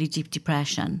into a really deep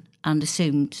depression and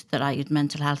assumed that I had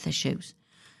mental health issues.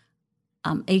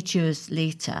 8 years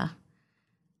later,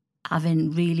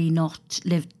 having really not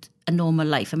lived a normal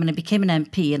life. I mean, I became an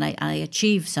MP and I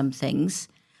achieved some things,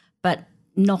 but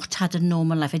not had a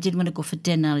normal life. I didn't want to go for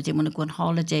dinner. I didn't want to go on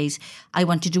holidays. I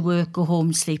wanted to work, go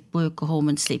home, sleep, work, go home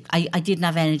and sleep. I didn't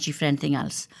have energy for anything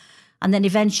else. And then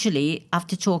eventually,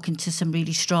 after talking to some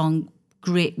really strong,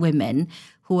 great women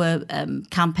who were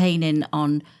campaigning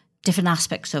on different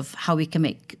aspects of how we can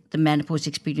make the menopause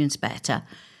experience better,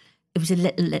 it was a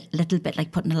little bit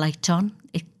like putting a light on.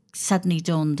 It suddenly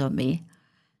dawned on me,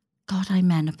 God, I'm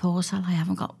menopausal. I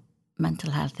haven't got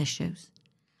mental health issues.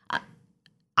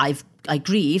 I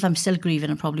grieve. I'm still grieving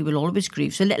and probably will always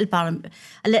grieve. So a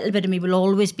little bit of me will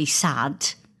always be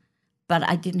sad, but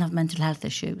I didn't have mental health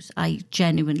issues. I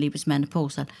genuinely was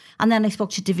menopausal. And then I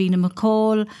spoke to Davina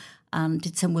McCall and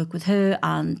did some work with her,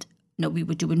 and we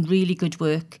were doing really good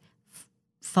work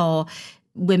for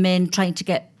women, trying to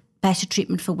get better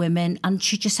treatment for women. And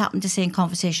she just happened to say in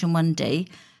conversation one day,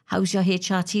 how's your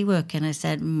HRT working? I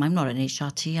said, I'm not an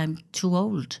HRT, I'm too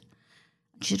old.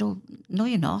 She said, oh, no,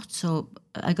 you're not. So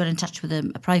I got in touch with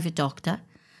a private doctor,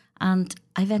 and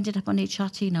I've ended up on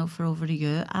HRT now for over a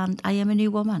year, and I am a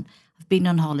new woman. I've been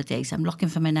on holidays. I'm looking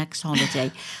for my next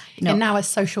holiday. You're now a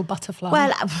social butterfly.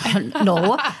 Well,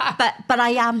 no, but I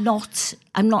am not.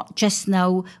 I'm not just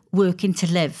now working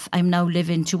to live. I'm now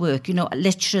living to work.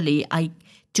 Literally, I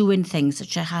doing things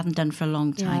that I haven't done for a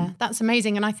long time. Yeah, that's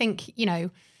amazing. And I think,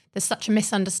 there's such a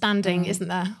misunderstanding, isn't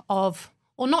there,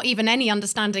 or not even any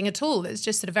understanding at all. There's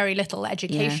just sort of very little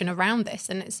education around this.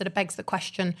 And it sort of begs the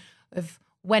question of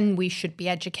when we should be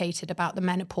educated about the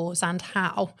menopause and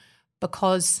how,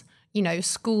 because,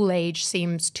 school age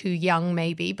seems too young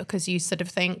maybe, because you sort of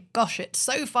think, gosh, it's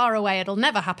so far away, it'll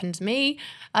never happen to me.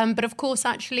 But of course,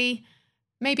 actually,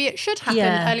 maybe it should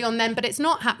happen early on then, but it's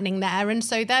not happening there. And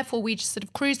so therefore we just sort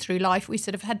of cruise through life. We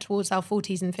sort of head towards our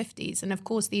 40s and 50s. And of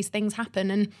course, these things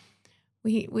happen and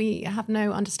we have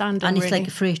no understanding. And it's really like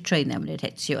a freight train then when it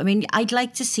hits you. I mean, I'd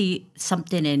like to see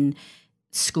something in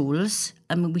schools.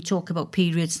 I mean, we talk about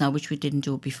periods now, which we didn't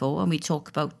do before. And we talk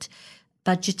about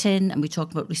budgeting, and we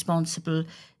talk about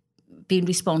being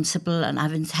responsible and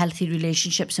having healthy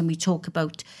relationships. And we talk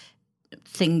about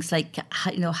things like,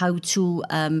 how to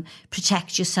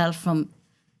protect yourself from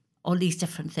all these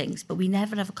different things. But we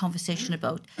never have a conversation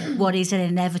about what is an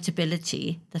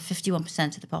inevitability that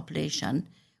 51% of the population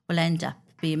will end up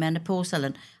being menopausal.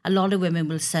 And a lot of women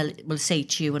will say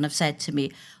to you, and have said to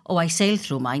me, oh, I sailed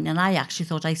through mine, and I actually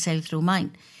thought I sailed through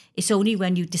mine. It's only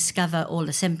when you discover all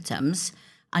the symptoms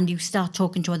and you start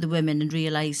talking to other women and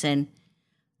realising,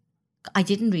 I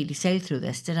didn't really sail through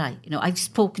this, did I? I've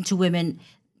spoken to women,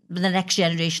 the next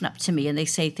generation up to me, and they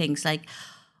say things like,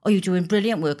 oh, you're doing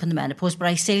brilliant work on the menopause, but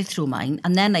I sailed through mine.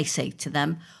 And then I say to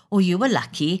them, oh, you were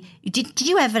lucky. Did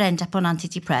you ever end up on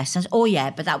antidepressants? Oh, yeah,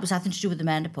 but that was nothing to do with the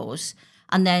menopause.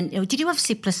 And then, did you have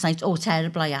sleepless nights? Oh,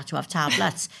 terrible, I had to have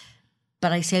tablets.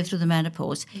 But I sailed through the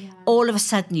menopause. Yeah. All of a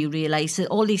sudden you realise that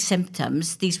all these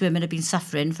symptoms, these women have been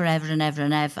suffering forever and ever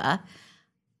and ever.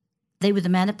 They were the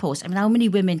menopause. I mean, how many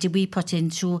women did we put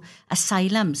into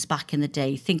asylums back in the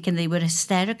day thinking they were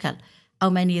hysterical? How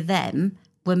many of them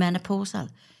were menopausal?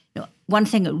 One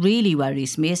thing that really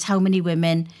worries me is how many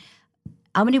women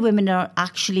are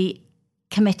actually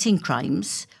committing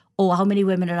crimes, or how many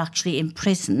women are actually in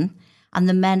prison, and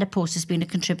the menopause has been a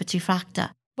contributory factor.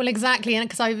 Well, exactly. And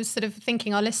because I was sort of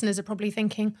thinking, our listeners are probably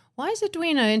thinking, why is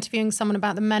Edwina interviewing someone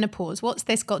about the menopause? What's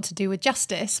this got to do with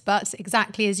justice? But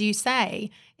exactly as you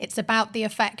say, it's about the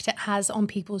effect it has on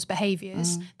people's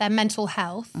behaviours, their mental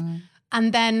health.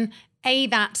 And then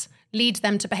that leads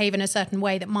them to behave in a certain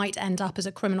way that might end up as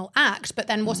a criminal act. But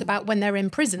then what about when they're in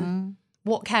prison?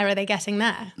 What care are they getting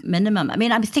there? Minimum. I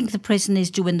mean, I think the prison is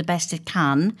doing the best it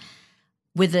can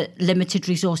with the limited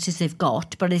resources they've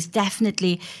got, but there's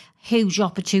definitely huge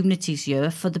opportunities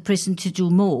here for the prison to do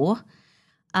more.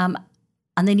 And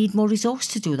and they need more resource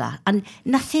to do that. And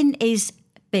nothing is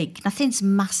big, nothing's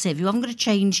massive. You haven't got to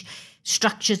change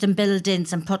structures and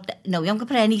buildings and you haven't got to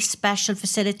put any special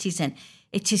facilities in.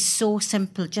 It is so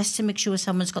simple, just to make sure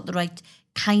someone's got the right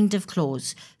kind of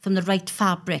clothes from the right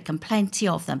fabric, and plenty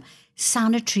of them.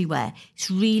 Sanitary wear.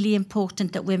 It's really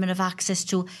important that women have access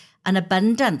to an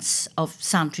abundance of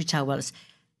sanitary towels.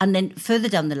 And then further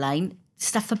down the line,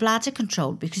 stuff for bladder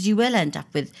control, because you will end up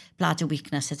with bladder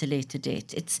weakness at a later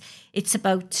date. It's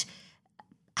about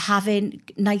having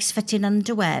nice fitting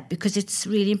underwear, because it's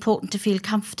really important to feel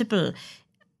comfortable.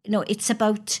 It's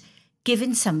about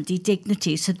giving somebody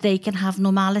dignity so they can have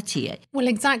normality. Well,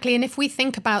 exactly. And if we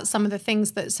think about some of the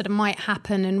things that sort of might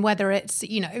happen, and whether it's,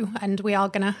 and we are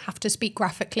going to have to speak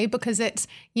graphically, because it's,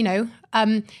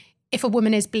 if a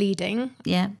woman is bleeding,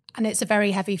 and it's a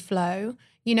very heavy flow,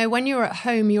 when you're at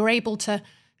home, you're able to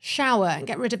shower and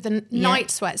get rid of the night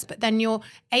sweats, but then you're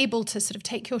able to sort of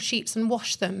take your sheets and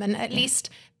wash them, and at least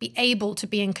be able to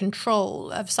be in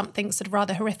control of something sort of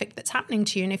rather horrific that's happening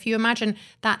to you. And if you imagine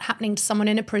that happening to someone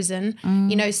in a prison,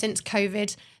 since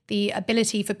COVID, the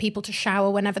ability for people to shower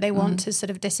whenever they want has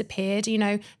sort of disappeared,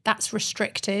 that's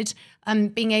restricted.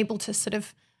 Being able to sort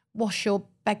of wash your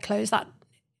bedclothes, that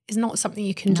is not something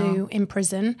you can do in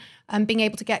prison. Being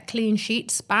able to get clean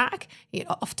sheets back.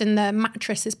 Often the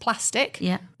mattress is plastic,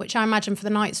 which I imagine for the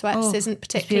night sweats isn't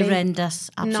particularly horrendous,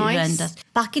 absolutely horrendous.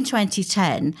 Back in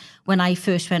 2010, when I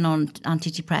first went on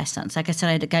antidepressants, like I said,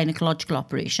 I had a gynecological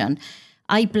operation.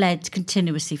 I bled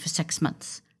continuously for 6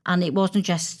 months, and it wasn't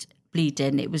just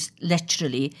bleeding; it was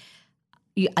literally.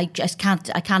 I can't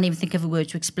even think of a word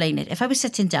to explain it. If I was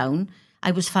sitting down,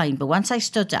 I was fine, but once I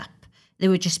stood up, there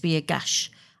would just be a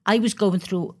gush. I was going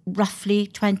through roughly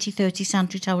 20, 30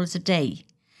 sanitary towels a day.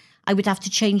 I would have to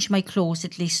change my clothes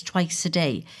at least twice a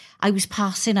day. I was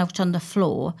passing out on the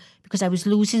floor because I was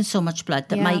losing so much blood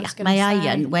that my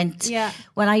iron went. Yeah.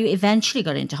 When I eventually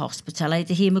got into hospital, I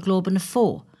had a haemoglobin of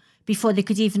 4. Before they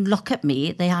could even look at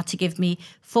me, they had to give me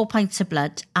 4 pints of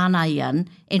blood and iron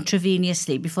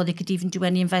intravenously before they could even do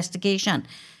any investigation.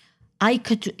 I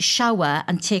could shower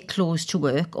and take clothes to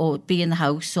work or be in the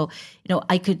house. Or,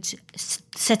 I could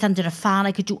sit under a fan.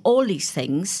 I could do all these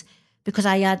things because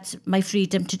I had my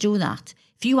freedom to do that.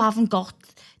 If you haven't got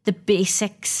the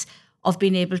basics of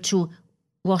being able to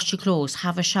wash your clothes,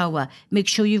 have a shower, make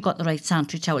sure you've got the right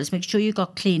sanitary towels, make sure you've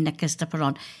got clean knickers to put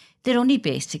on. They're only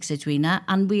basics, Edwina,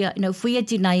 and we are, if we are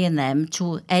denying them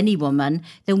to any woman,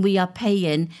 then we are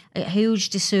paying a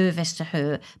huge disservice to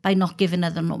her by not giving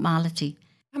her the normality.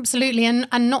 Absolutely. And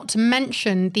not to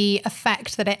mention the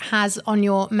effect that it has on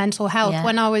your mental health. Yeah.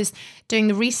 When I was doing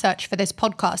the research for this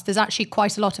podcast, there's actually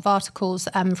quite a lot of articles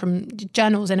from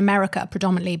journals in America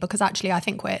predominantly, because actually I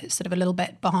think we're sort of a little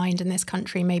bit behind in this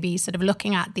country, maybe sort of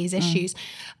looking at these issues.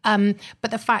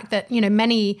 But the fact that,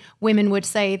 many women would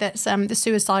say that the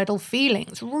suicidal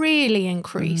feelings really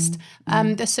increased.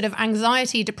 The sort of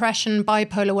anxiety, depression,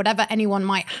 bipolar, whatever anyone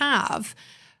might have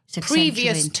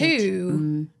previous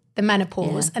to the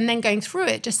menopause, and then going through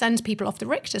it just sends people off the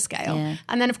Richter scale. Yeah.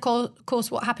 And then, of course,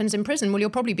 what happens in prison? Well, you'll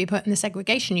probably be put in the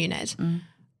segregation unit.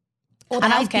 Or the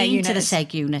I've been to the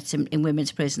seg units in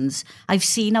women's prisons. I've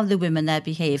seen how the women there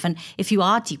behave. And if you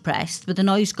are depressed with the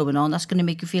noise going on, that's going to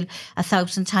make you feel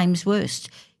 1,000 times worse.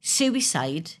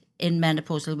 Suicide in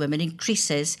menopausal women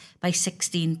increases by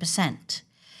 16%.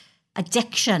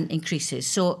 Addiction increases.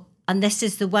 So, and this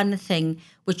is the one thing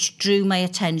which drew my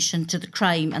attention to the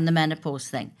crime and the menopause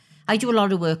thing. I do a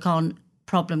lot of work on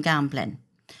problem gambling,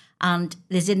 and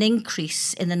there's an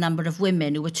increase in the number of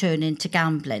women who are turning to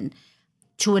gambling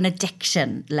to an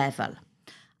addiction level.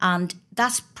 And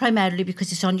that's primarily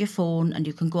because it's on your phone and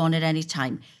you can go on at any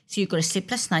time. So you've got a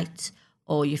sleepless night,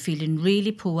 or you're feeling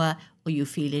really poor, or you're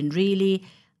feeling really,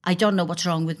 I don't know what's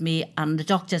wrong with me, and the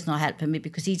doctor's not helping me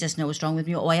because he doesn't know what's wrong with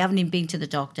me, or I haven't even been to the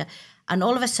doctor. And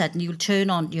all of a sudden you'll turn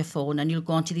on your phone and you'll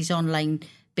go onto these online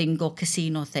bingo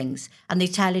casino things, and they're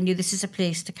telling you this is a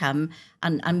place to come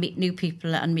and meet new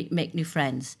people and make new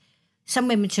friends. Some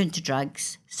women turn to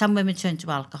drugs, some women turn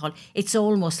to alcohol. It's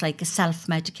almost like a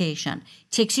self-medication.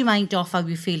 It takes your mind off how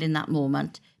you feel in that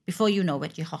moment. Before you know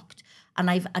it, you're hooked. And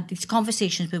I've had these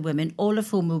conversations with women, all of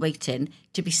whom are waiting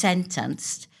to be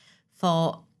sentenced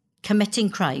for committing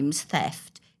crimes,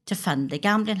 theft, to fund their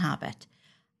gambling habit.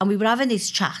 And we were having these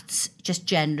chats just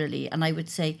generally, and I would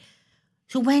say,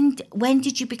 so when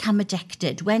did you become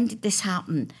addicted? When did this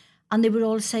happen? And they were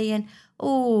all saying,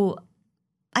 oh,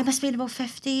 I must have been about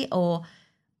 50, or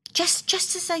just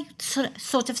as I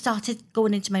sort of started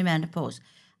going into my menopause.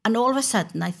 And all of a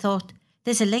sudden I thought,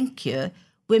 there's a link here.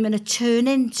 Women are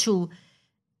turning to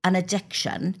an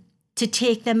addiction to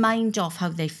take their mind off how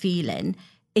they're feeling.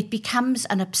 it becomes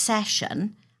an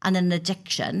obsession and an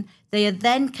addiction. They are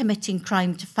then committing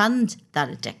crime to fund that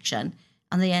addiction,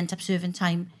 and they end up serving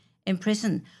time in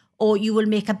prison. Or you will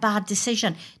make a bad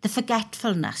decision. The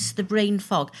forgetfulness, the brain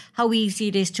fog, how easy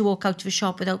it is to walk out of a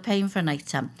shop without paying for an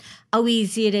item, how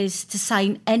easy it is to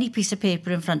sign any piece of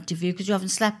paper in front of you because you haven't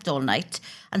slept all night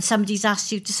and somebody's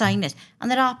asked you to sign it.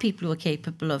 And there are people who are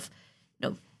capable of,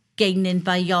 gaining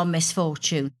by your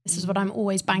misfortune. This is what I'm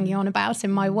always banging on about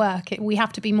in my work. We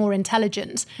have to be more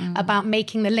intelligent about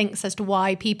making the links as to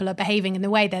why people are behaving in the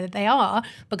way that they are,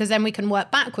 because then we can work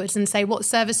backwards and say, what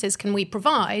services can we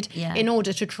provide in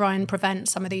order to try and prevent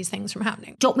some of these things from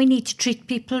happening? Don't we need to treat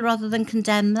people rather than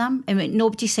condemn them? I mean,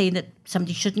 nobody's saying that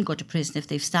somebody shouldn't go to prison if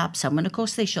they've stabbed someone. Of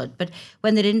course they should. But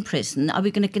when they're in prison, are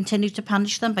we going to continue to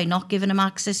punish them by not giving them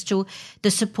access to the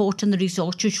support and the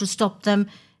resource which will stop them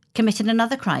committing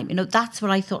another crime? That's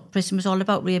what I thought prison was all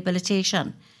about,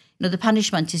 rehabilitation. The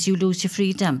punishment is you lose your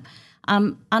freedom.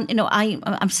 I'm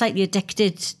slightly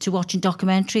addicted to watching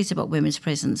documentaries about women's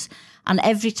prisons. And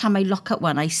every time I look at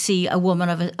one, I see a woman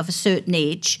of a certain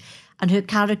age and her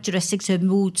characteristics, her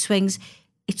mood swings.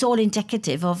 It's all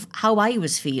indicative of how I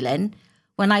was feeling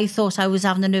when I thought I was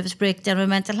having a nervous breakdown with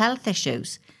mental health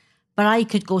issues. But I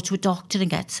could go to a doctor and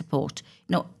get support.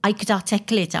 I could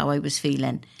articulate how I was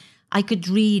feeling. I could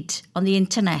read on the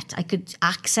internet. I could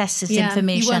access this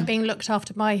information. You weren't being looked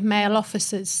after by male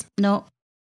officers. No.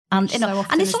 And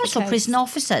and it's also prison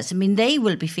officers. I mean, they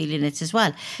will be feeling it as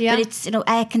well. Yeah. But it's,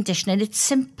 air conditioning. It's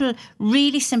simple,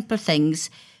 really simple things.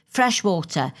 Fresh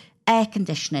water, air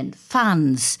conditioning,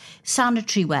 fans,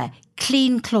 sanitary wear,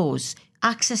 clean clothes,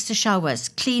 access to showers,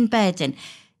 clean bedding.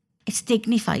 It's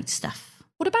dignified stuff.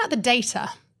 What about the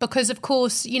data? Because, of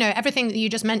course, everything that you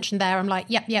just mentioned there, I'm like,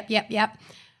 yep.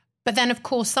 But then, of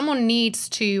course, someone needs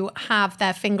to have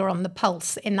their finger on the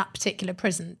pulse in that particular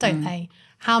prison, don't they?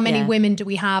 How many women do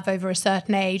we have over a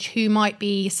certain age who might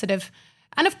be sort of...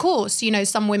 And of course,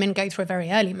 some women go through a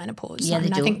very early menopause. Yeah,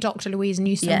 I think Dr. Louise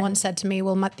Newson once said to me,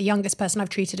 well, the youngest person I've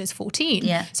treated is 14.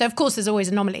 Yeah. So, of course, there's always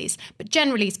anomalies. But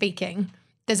generally speaking,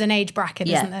 there's an age bracket,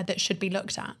 isn't there, that should be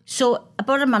looked at? So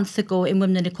about a month ago in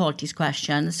Women and Equalities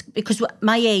Questions, because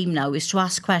my aim now is to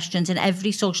ask questions in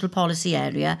every social policy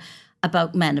area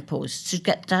about menopause,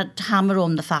 to hammer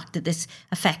home the fact that this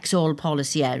affects all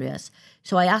policy areas.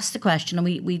 So I asked the question, and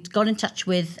we got in touch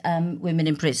with women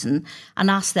in prison and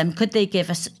asked them, could they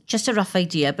give us just a rough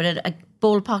idea, but a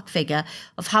ballpark figure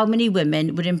of how many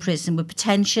women were in prison were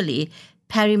potentially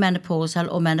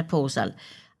perimenopausal or menopausal.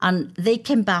 And they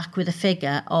came back with a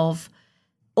figure of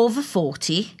over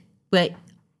 40, where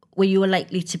you were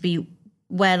likely to be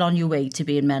well on your way to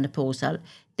being menopausal.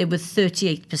 There were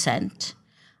 38%.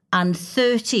 And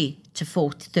 30 to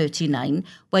 39,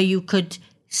 where you could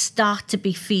start to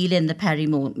be feeling the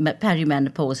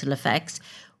perimenopausal effects,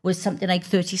 was something like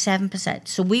 37%.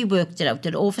 So we worked it out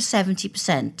that over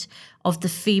 70% of the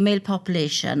female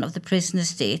population of the prison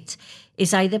estate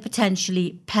is either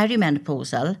potentially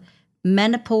perimenopausal,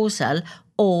 menopausal,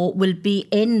 or will be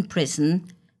in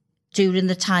prison during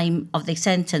the time of their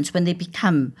sentence when they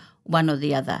become one or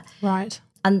the other. Right.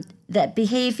 And the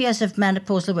behaviours of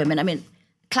menopausal women,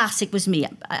 classic was me.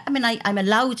 I'm a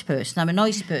loud person, I'm a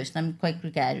noisy person, I'm quite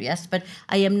gregarious, but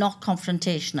I am not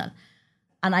confrontational.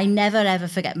 And I never ever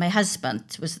forget, my husband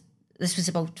this was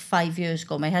about 5 years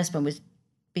ago, my husband was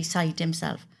beside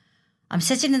himself. I'm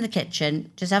sitting in the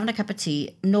kitchen, just having a cup of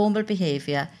tea, normal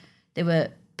behaviour. There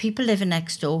were people living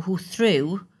next door who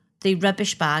threw the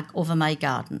rubbish bag over my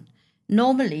garden.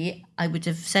 Normally, I would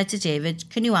have said to David,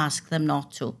 can you ask them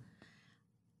not to?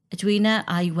 Edwina,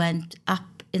 I went up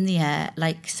in the air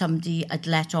like somebody had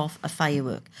let off a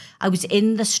firework. I was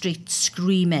in the street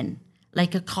screaming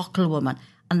like a cockle woman,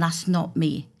 and that's not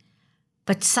me.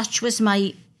 But such was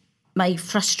my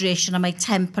frustration and my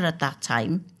temper at that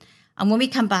time. And when we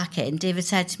come back in, David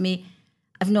said to me,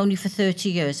 I've known you for 30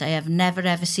 years. I have never,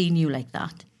 ever seen you like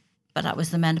that. But that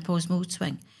was the menopause mood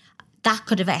swing. That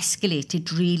could have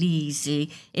escalated really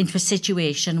easy into a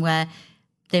situation where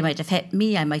they might have hit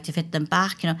me, I might have hit them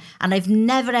back, And I've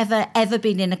never, ever, ever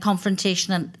been in a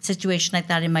confrontational situation like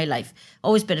that in my life.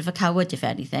 Always a bit of a coward, if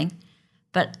anything.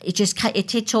 But it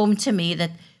hit home to me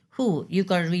that, you've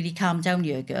got to really calm down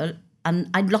here, girl. And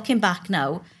I'm looking back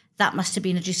now, that must have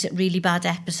been just a really bad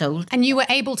episode. And you were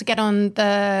able to get on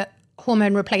the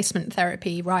hormone replacement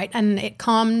therapy, right? And it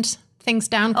calmed things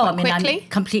down quite quickly? I'm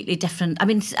completely different.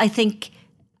 I think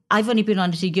I've only been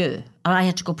on it a year. I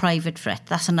had to go private for it.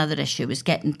 That's another issue, is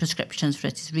getting prescriptions for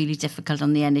it. It's really difficult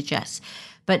on the NHS.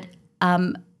 But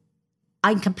I'm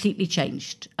completely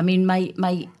changed.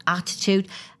 My attitude,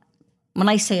 when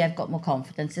I say I've got more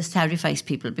confidence, this terrifies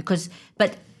people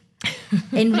but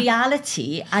In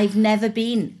reality, I've never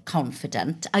been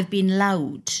confident. I've been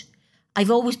loud.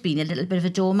 I've always been a little bit of a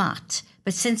doormat.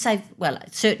 But since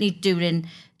certainly during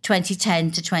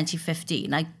 2010 to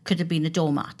 2015, I could have been a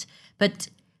doormat. But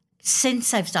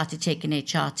since I've started taking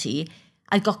HRT,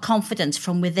 I've got confidence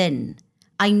from within.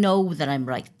 I know that I'm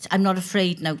right. I'm not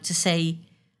afraid now to say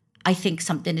I think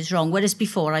something is wrong. Whereas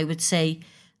before I would say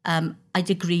I'd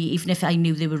agree even if I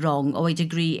knew they were wrong, or I'd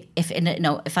agree if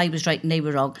I was right and they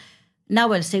were wrong.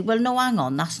 Now I'll say, well, no, hang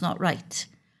on, that's not right.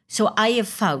 So I have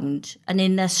found an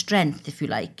inner strength, if you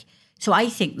like. So I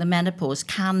think the menopause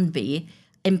can be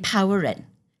empowering,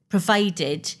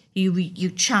 provided you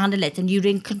channel it and you're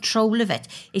in control of it.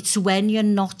 It's when you're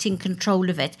not in control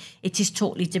of it, it is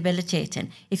totally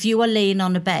debilitating. If you are laying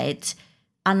on a bed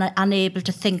and unable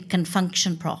to think and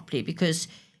function properly because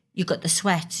you've got the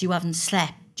sweats, you haven't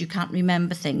slept, you can't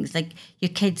remember things like your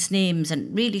kids' names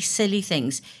and really silly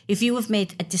things. If you have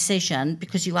made a decision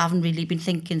because you haven't really been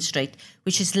thinking straight,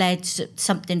 which has led to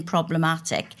something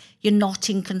problematic, you're not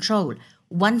in control.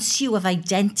 Once you have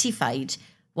identified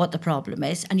what the problem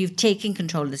is and you've taken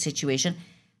control of the situation,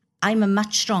 I'm a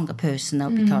much stronger person now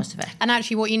because of it. And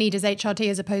actually what you need is HRT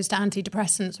as opposed to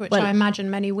antidepressants, which I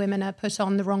imagine many women are put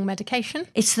on the wrong medication.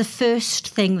 It's the first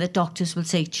thing that doctors will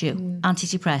say to you,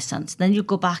 antidepressants. Then you'll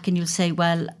go back and you'll say,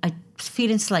 well, I'm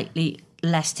feeling slightly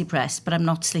less depressed, but I'm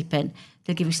not sleeping.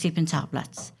 They'll give you sleeping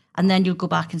tablets. And then you'll go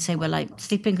back and say, well, I'm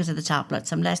sleeping because of the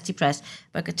tablets. I'm less depressed,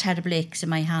 but I've got terrible aches in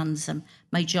my hands and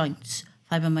my joints,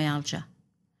 fibromyalgia.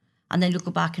 And then you'll go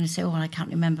back and say, oh, well, I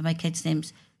can't remember my kids'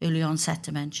 names, early onset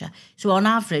dementia. So on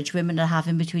average, women are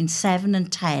having between 7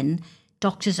 and 10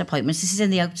 doctor's appointments. This is in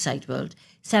the outside world.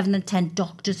 7 and 10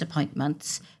 doctor's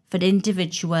appointments for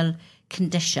individual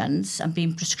conditions and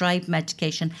being prescribed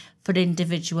medication for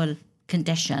individual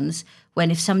conditions.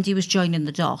 When if somebody was joining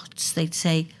the dots, they'd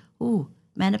say, oh,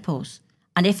 menopause.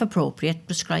 And if appropriate,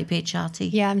 prescribe HRT.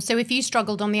 Yeah, so if you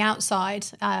struggled on the outside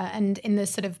and in the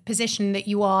sort of position that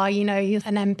you are, you're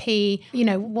an MP,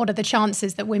 what are the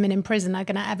chances that women in prison are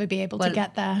going to ever be able to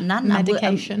get their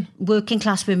medication? Working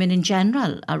class women in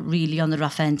general are really on the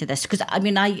rough end of this. Because, I'm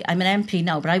an MP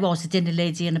now, but I was a dinner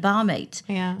lady and a barmaid.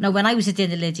 Yeah. Now, when I was a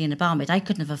dinner lady and a barmaid, I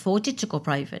couldn't have afforded to go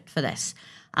private for this.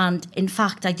 And in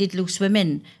fact, I did lose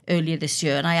women earlier this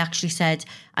year, and I actually said,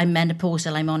 I'm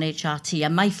menopausal, I'm on HRT.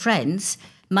 And my friends,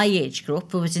 my age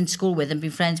group, who I was in school with and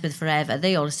been friends with forever,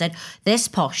 they all said, this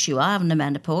posh you are having a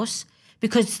menopause,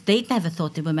 because they'd never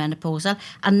thought they were menopausal.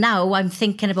 And now I'm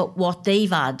thinking about what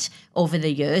they've had over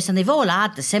the years, and they've all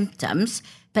had the symptoms,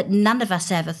 but none of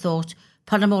us ever thought,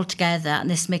 put them all together and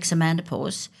this makes a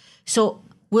menopause. So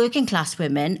working class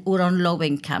women who are on low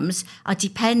incomes are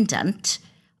dependent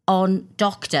on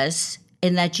doctors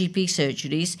in their GP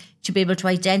surgeries to be able to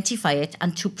identify it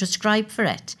and to prescribe for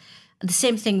it. And the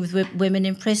same thing with women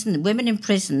in prison. Women in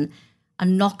prison are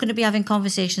not going to be having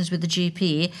conversations with the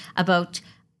GP about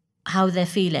how they're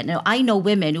feeling. Now, I know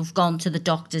women who've gone to the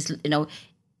doctors,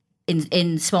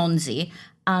 in Swansea,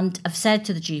 and have said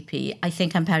to the GP, I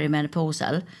think I'm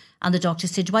perimenopausal. And the doctor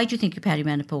said, why do you think you're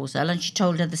perimenopausal? And she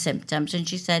told her the symptoms, and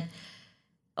she said,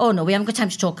 oh no, we haven't got time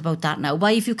to talk about that now.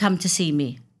 Why have you come to see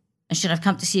me? And she said, I've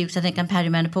come to see you because I think I'm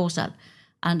perimenopausal.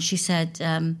 And she said,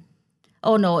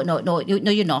 oh, no,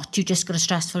 you're not. You just got a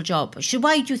stressful job. She said,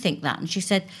 why do you think that? And she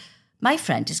said, my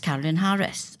friend is Caroline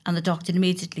Harris. And the doctor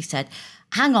immediately said,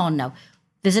 hang on now.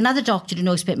 There's another doctor who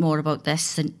knows a bit more about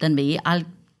this than me. I'll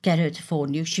get her to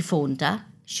phone you. She phoned her.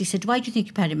 She said, why do you think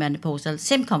you're perimenopausal?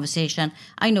 Same conversation.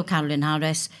 I know Caroline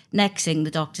Harris. Next thing,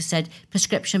 the doctor said,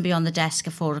 prescription be on the desk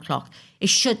at 4:00. It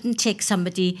shouldn't take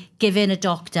somebody giving a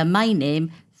doctor my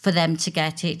name for them to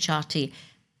get HRT.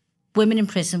 Women in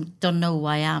prison don't know who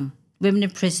I am. Women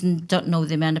in prison don't know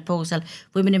they're menopausal.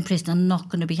 Women in prison are not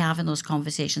going to be having those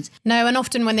conversations. No, and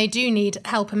often when they do need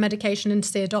help and medication and to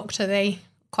see a doctor, they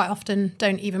quite often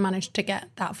don't even manage to get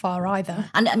that far either.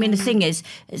 And I mean, the thing is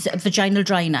vaginal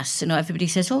dryness. Everybody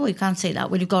says, oh, you can't say that.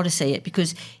 Well, you've got to say it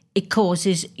because it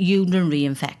causes urinary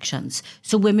infections.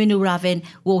 So women who are having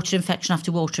water infection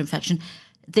after water infection,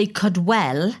 they could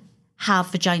well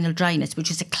have vaginal dryness, which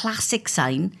is a classic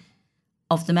sign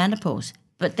of the menopause.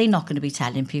 But they're not going to be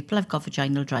telling people I've got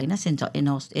vaginal dryness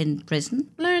in prison.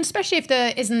 No, and especially if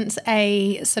there isn't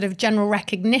a sort of general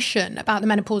recognition about the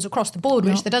menopause across the board,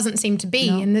 which there doesn't seem to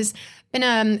be. No. And there's been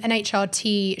an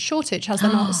HRT shortage, has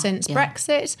there not, since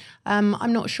Brexit?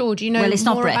 I'm not sure. Do you know? Well, it's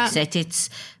more not Brexit. It's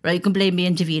right. You can blame me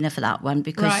and Davina for that one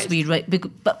because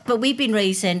but we've been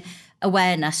raising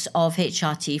awareness of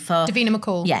HRT for Davina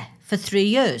McCall. Yeah, for 3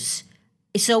 years.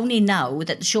 It's only now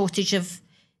that the shortage of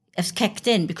has kicked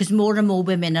in because more and more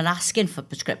women are asking for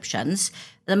prescriptions.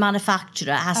 The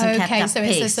manufacturer hasn't kept up so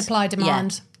pace. It's a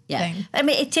supply-demand thing. I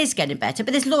mean, it is getting better,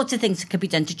 but there's loads of things that could be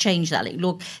done to change that. Like,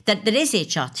 look, that there is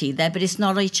HRT there, but it's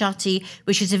not HRT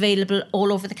which is available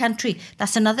all over the country.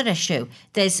 That's another issue.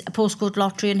 There's a postcode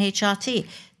lottery in HRT.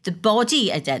 The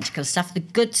body identical stuff, the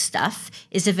good stuff,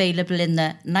 is available in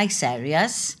the nice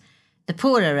areas. The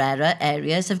poorer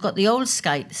areas have got the old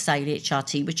style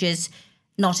HRT, which is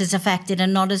not as effective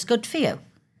and not as good for you.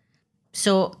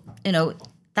 So, you know,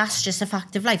 that's just a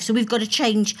fact of life. So we've got to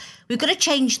change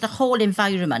the whole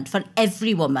environment for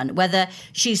every woman, whether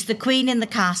she's the queen in the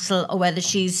castle or whether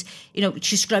she's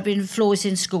scrubbing floors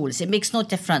in schools. It makes no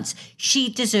difference. She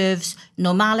deserves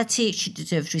normality. She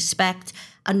deserves respect.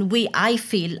 And I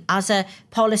feel as a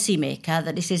policymaker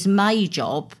that this is my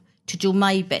job to do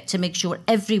my bit to make sure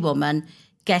every woman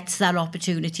gets that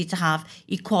opportunity to have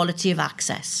equality of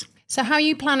access. So how are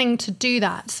you planning to do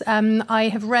that? I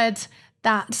have read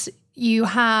that you're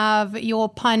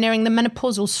pioneering the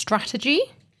menopausal strategy.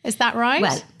 Is that right?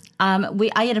 Well,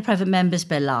 I had a private members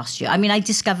bill last year. I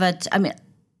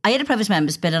had a private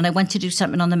members bill and I went to do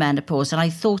something on the menopause, and I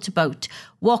thought about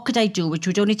what could I do which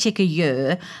would only take a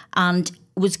year and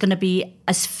was going to be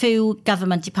as few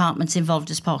government departments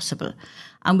involved as possible.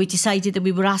 And we decided that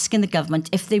we were asking the government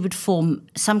if they would form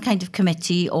some kind of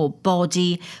committee or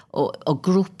body or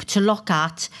group to look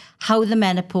at how the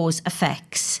menopause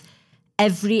affects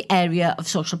every area of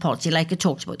social policy, like I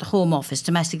talked about, the Home Office,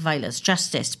 domestic violence,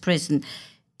 justice, prison,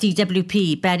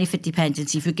 DWP, benefit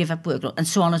dependency if you give up work, and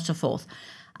so on and so forth.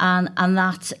 And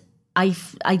that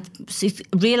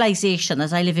realisation,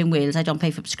 as I live in Wales, I don't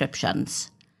pay for prescriptions.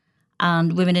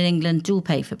 And women in England do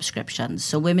pay for prescriptions.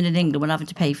 So women in England were having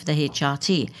to pay for the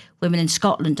HRT. Women in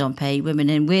Scotland don't pay, women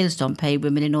in Wales don't pay,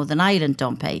 women in Northern Ireland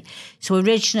don't pay. So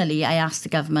originally I asked the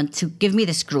government to give me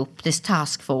this group, this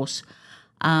task force,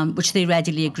 which they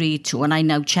readily agreed to, and I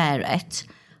now chair it,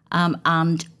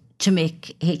 and to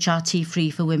make HRT free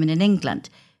for women in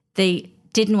England. They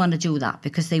didn't want to do that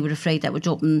because they were afraid that would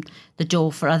open the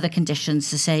door for other conditions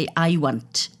to say, I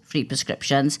want free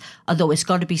prescriptions, although it's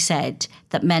got to be said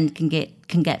that men can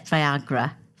get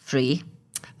Viagra free.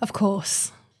 Of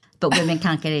course. But women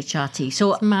can't get HRT.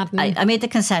 So I made the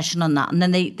concession on that, and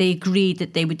then they agreed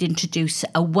that they would introduce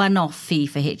a one-off fee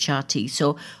for HRT.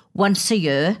 So once a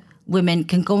year, women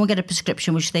can go and get a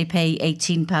prescription which they pay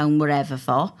 £18 wherever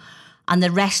for, and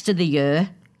the rest of the year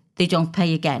they don't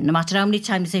pay again, no matter how many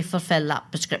times they fulfil that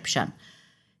prescription.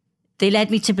 They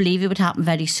led me to believe it would happen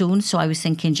very soon, so I was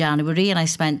thinking January, and I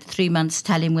spent 3 months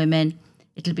telling women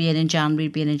it'll be in January,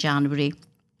 it'll be in January.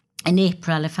 In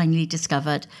April, I finally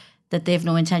discovered that they have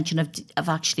no intention of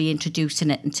actually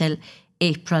introducing it until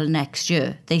April next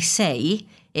year. They say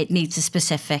it needs a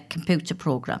specific computer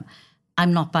program.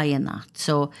 I'm not buying that.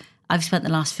 So I've spent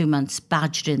the last few months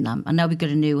badgering them, and now we've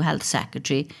got a new health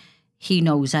secretary. He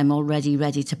knows I'm already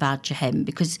ready to badger him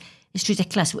because it's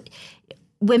ridiculous.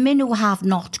 Women who have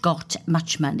not got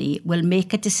much money will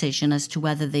make a decision as to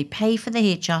whether they pay for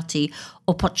the HRT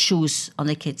or put shoes on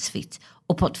their kids' feet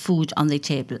or put food on their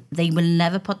table. They will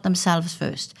never put themselves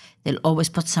first. They'll always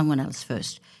put someone else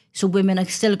first. So women are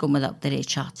still going without their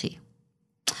HRT.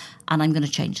 And I'm going to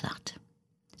change that.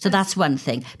 So that's one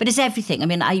thing. But it's everything. I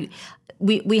mean,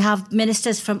 we have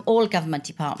ministers from all government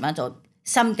departments, or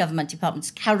some government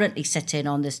departments currently sitting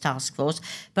on this task force,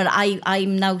 but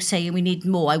I'm now saying we need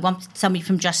more. I want somebody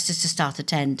from Justice to start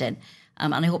attending,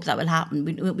 and I hope that will happen.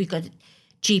 We've got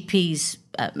GPs,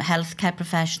 healthcare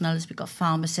professionals, we've got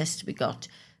pharmacists, we've got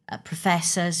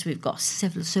professors, we've got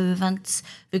civil servants.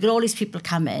 We've got all these people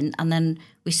come in, and then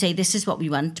we say, this is what we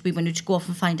want. We want you to go off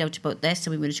and find out about this,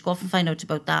 and we want you to go off and find out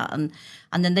about that. And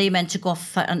then they meant to go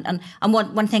off. And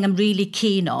one thing I'm really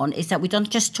keen on is that we don't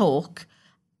just talk.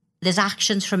 There's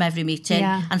actions from every meeting,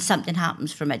 and something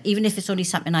happens from it, even if it's only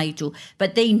something I do.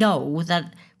 But they know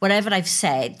that whatever I've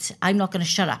said, I'm not going to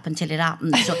shut up until it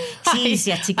happens. So it's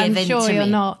easier to give in to me. I'm sure you're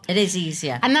not. It is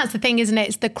easier. And that's the thing, isn't it?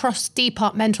 It's the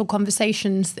cross-departmental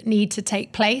conversations that need to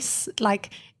take place,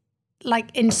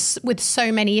 with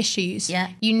so many issues.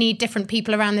 Yeah. You need different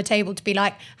people around the table to be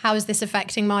like, how is this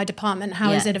affecting my department?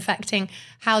 How is it affecting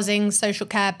housing, social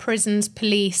care, prisons,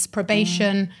 police,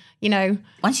 probation,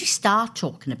 Once you start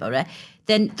talking about it,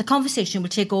 then the conversation will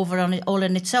take over all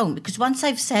on its own. Because once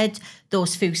I've said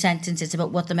those few sentences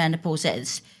about what the menopause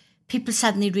is, people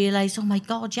suddenly realise, oh my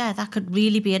God, yeah, that could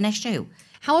really be an issue.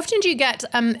 How often do you get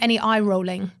any eye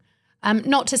rolling?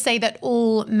 Not to say that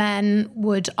all men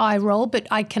would eye roll, but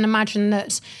I can imagine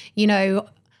that,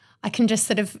 I can just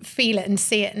sort of feel it and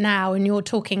see it now. And you're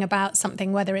talking about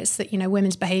something, whether it's that,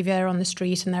 women's behaviour on the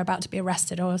street and they're about to be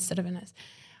arrested, or sort of in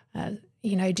a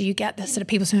you know, do you get the sort of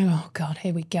people saying, oh God,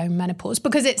 here we go, menopause?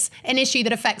 Because it's an issue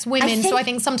that affects women. So I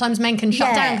think sometimes men can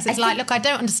shut down because it's look, I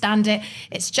don't understand it.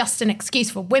 It's just an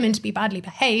excuse for women to be badly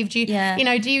behaved. You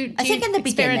know, do you I think in the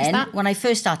beginning, that? when I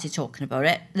first started talking about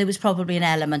it, there was probably an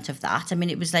element of that. I mean,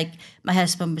 it was like my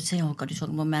husband would say, oh God, you're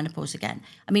talking about menopause again.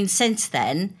 I mean, since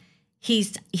then,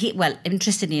 well,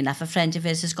 interestingly enough, a friend of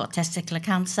his has got testicular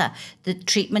cancer. The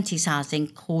treatment he's having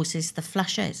causes the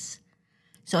flushes.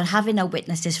 So having now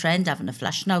witnessed his friend having a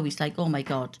flush, now he's like, oh my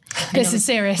God. This is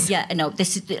serious. Yeah, I know.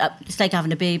 This is it's like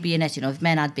having a baby in it. You know, if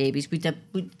men had babies, the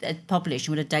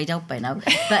population would have died out by now.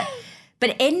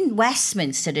 But in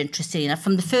Westminster, interestingly enough,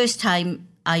 from the first time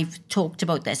I've talked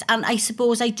about this, and I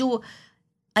suppose I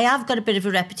have got a bit of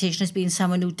a reputation as being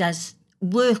someone who does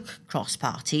work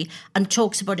cross-party and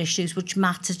talks about issues which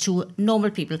matter to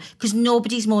normal people, because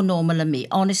nobody's more normal than me,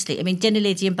 honestly. I mean, dinner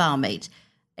lady and barmaid,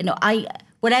 you know,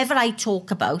 whatever I talk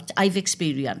about, I've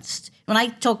experienced. When I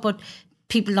talk about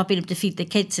people not being able to feed their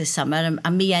kids this summer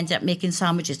and me ended up making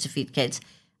sandwiches to feed kids,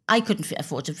 I couldn't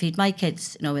afford to feed my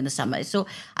kids, you know, in the summer. So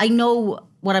I know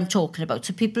what I'm talking about.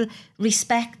 So people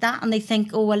respect that and they think,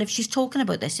 oh, well, if she's talking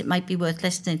about this, it might be worth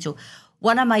listening to.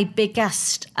 One of my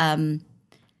biggest,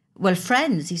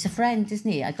 friends, he's a friend,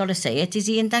 isn't he? I got to say it, is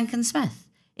Ian Duncan Smith.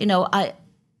 You know,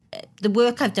 the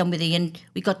work I've done with Ian,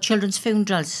 we got children's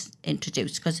funerals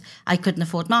introduced because I couldn't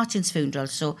afford Martin's funeral.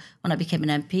 So when I became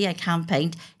an MP, I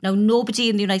campaigned. Now, nobody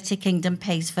in the United Kingdom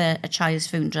pays for a child's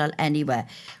funeral anywhere.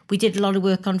 We did a lot of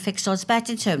work on fixed odds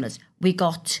betting terminals. We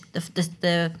got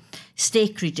the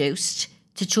stake reduced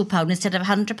to £2 instead of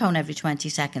 £100 every 20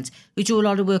 seconds. We do a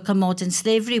lot of work on modern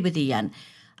slavery with Ian.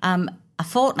 A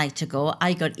fortnight ago,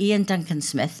 I got Ian Duncan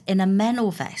Smith in a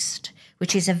Menno vest,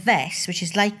 which is a vest, which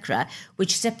is lycra,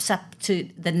 which zips up to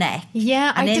the neck.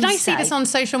 Yeah, did I see this on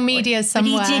social media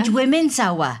somewhere? But he did Women's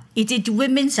Hour. He did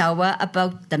Women's Hour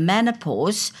about the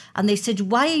menopause. And they said,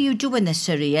 why are you doing this,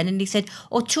 Sir Ian? And he said,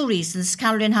 two reasons,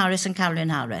 Caroline Harris and Caroline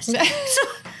Harris. So,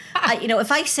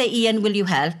 if I say, Ian, will you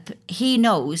help? He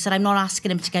knows that I'm not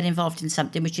asking him to get involved in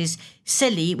something which is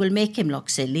silly, will make him look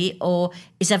silly, or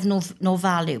is of no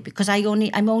value. Because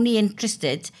I'm only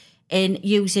interested in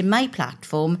using my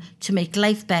platform to make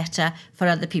life better for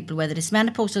other people, whether it's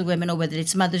menopausal women or whether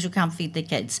it's mothers who can't feed their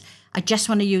kids. I just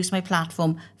want to use my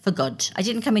platform for good. I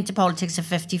didn't come into politics at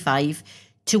 55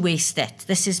 to waste it.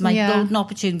 This is my golden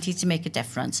opportunity to make a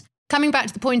difference. Coming back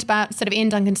to the point about sort of Ian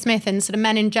Duncan Smith and sort of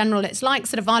men in general, it's like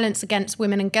sort of violence against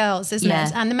women and girls, isn't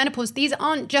it? And the menopause, these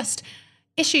aren't just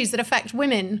issues that affect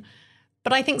women,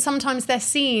 but I think sometimes they're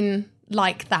seen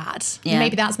like that. Yeah.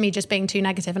 Maybe that's me just being too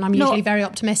negative, and I'm usually very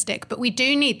optimistic, but we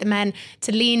do need the men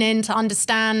to lean in, to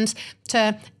understand,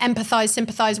 to empathise,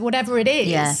 sympathise, whatever it is.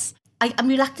 Yeah. I'm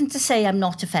reluctant to say I'm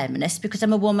not a feminist because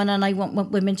I'm a woman and I want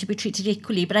women to be treated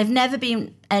equally, but I've never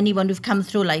been anyone who've come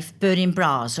through life burning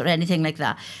bras or anything like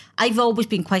that. I've always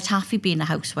been quite happy being a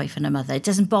housewife and a mother. It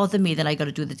doesn't bother me that I got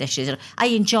to do the dishes. I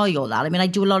enjoy all that. I mean, I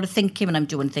do a lot of thinking when I'm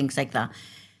doing things like that.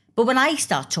 But when I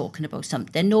start talking about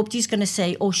something, nobody's going to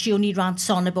say, she only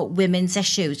rants on about women's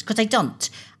issues, because I don't.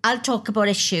 I'll talk about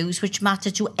issues which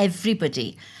matter to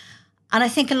everybody. And I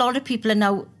think a lot of people are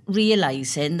now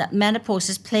realising that menopause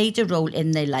has played a role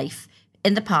in their life,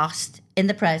 in the past, in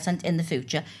the present, in the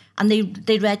future, and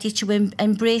they're ready to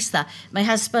embrace that. My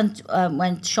husband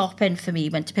went shopping for me,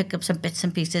 went to pick up some bits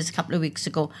and pieces a couple of weeks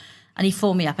ago, and he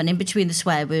phoned me up, and in between the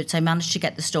swear words, I managed to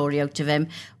get the story out of him,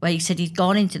 where he said he'd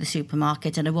gone into the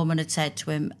supermarket and a woman had said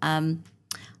to him, are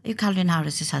you Caroline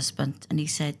Harris's husband? And he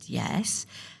said, yes.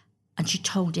 And she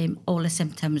told him all the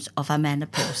symptoms of her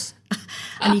menopause.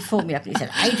 And he phoned me up and he said,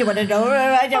 I don't want to know.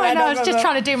 I was just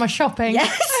trying to do my shopping.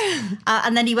 Yes.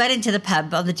 And then he went into the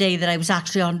pub on the day that I was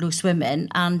actually on Loose Women,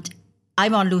 and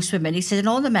I'm on Loose Women. He said, and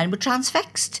all the men were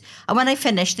transfixed. And when I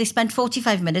finished, they spent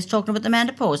 45 minutes talking about the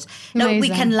menopause. Now, we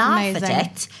can laugh at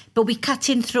it, but we cut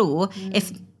in through.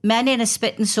 If men in a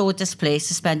spit and sawdust place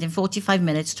are spending 45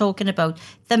 minutes talking about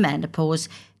the menopause,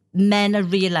 men are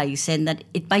realising that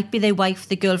it might be their wife,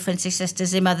 their girlfriends, their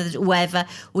sisters, their mothers, whoever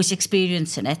was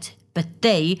experiencing it, but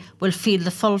they will feel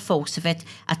the full force of it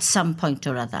at some point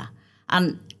or other.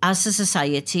 And as a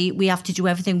society, we have to do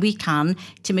everything we can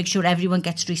to make sure everyone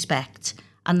gets respect.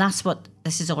 And that's what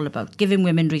this is all about, giving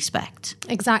women respect.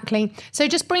 Exactly. So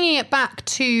just bringing it back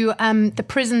to the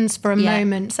prisons for a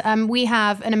moment, we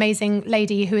have an amazing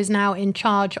lady who is now in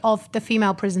charge of the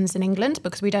female prisons in England,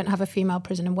 because we don't have a female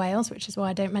prison in Wales, which is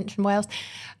why I don't mention Wales,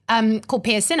 called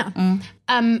Pia Sinner.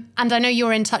 And I know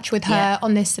you're in touch with her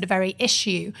on this sort of very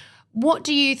issue. What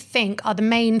do you think are the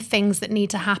main things that need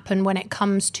to happen when it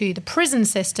comes to the prison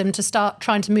system to start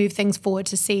trying to move things forward,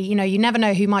 to see, you never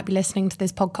know who might be listening to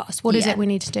this podcast. What is it we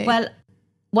need to do? Well,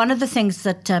 one of the things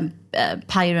that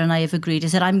Pyra and I have agreed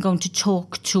is that I'm going to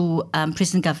talk to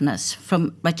prison governors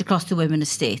from right across the women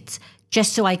estates,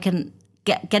 just so I can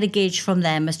get a gauge from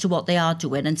them as to what they are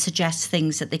doing and suggest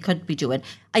things that they could be doing.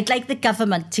 I'd like the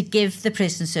government to give the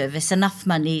prison service enough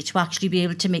money to actually be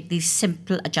able to make these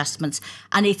simple adjustments.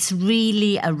 And it's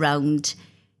really around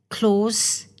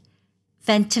clothes,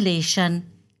 ventilation,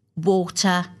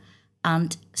 water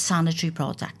and sanitary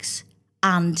products.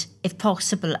 And if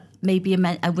possible, maybe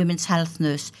a women's health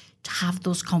nurse to have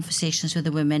those conversations with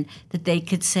the women, that they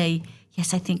could say,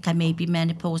 yes, I think I may be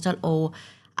menopausal, or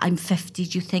I'm 50,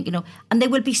 do you think, and there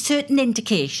will be certain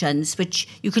indications which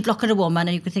you could look at a woman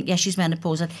and you could think, yes, she's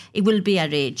menopausal. It will be her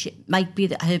age. It might be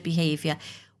her behaviour.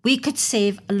 We could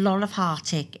save a lot of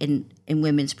heartache in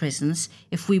women's prisons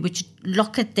if we were to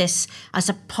look at this as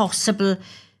a possible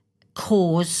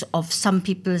cause of some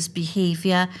people's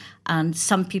behaviour and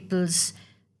some people's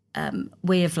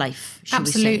way of life.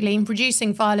 Absolutely.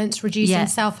 Reducing violence, reducing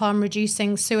self-harm,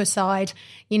 reducing suicide,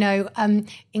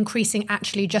 increasing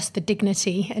actually just the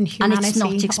dignity and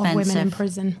humanity of women in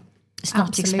prison. It's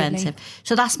not expensive.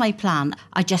 So that's my plan.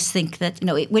 I just think that,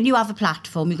 when you have a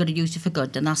platform, you've got to use it for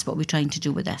good, and that's what we're trying to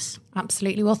do with this.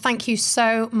 Absolutely. Well, thank you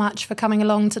so much for coming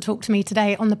along to talk to me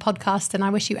today on the podcast, and I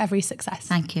wish you every success.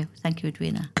 Thank you. Thank you,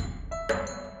 Edwina.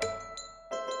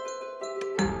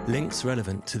 Links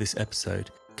relevant to this episode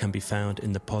can be found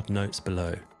in the pod notes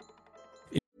below.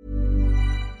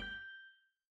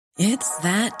 It's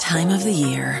that time of the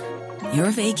year.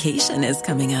 Your vacation is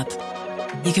coming up.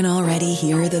 You can already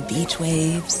hear the beach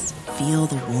waves, feel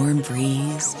the warm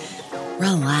breeze,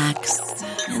 relax,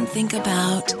 and think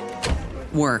about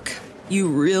work. You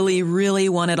really, really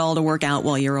want it all to work out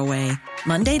while you're away.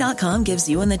 Monday.com gives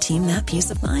you and the team that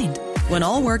peace of mind. When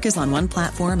all work is on one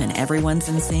platform and everyone's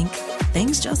in sync,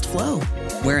 things just flow.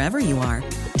 Wherever you are,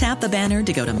 tap the banner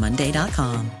to go to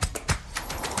Monday.com.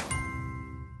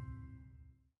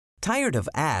 Tired of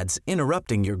ads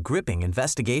interrupting your gripping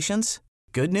investigations?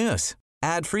 Good news.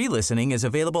 Ad-free listening is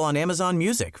available on Amazon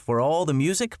Music for all the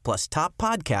music plus top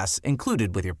podcasts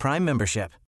included with your Prime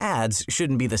membership. Ads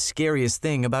shouldn't be the scariest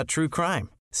thing about true crime.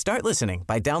 Start listening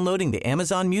by downloading the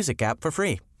Amazon Music app for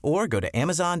free or go to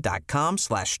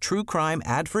amazon.com/truecrime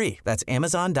ad-free. That's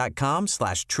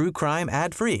amazon.com/truecrime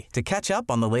ad-free to catch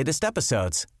up on the latest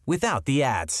episodes without the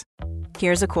ads.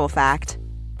 Here's a cool fact.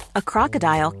 A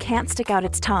crocodile can't stick out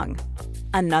its tongue.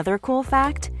 Another cool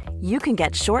fact, you can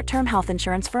get short-term health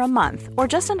insurance for a month or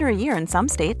just under a year in some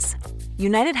states.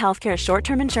 United Healthcare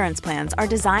short-term insurance plans are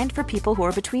designed for people who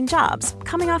are between jobs,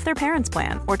 coming off their parents'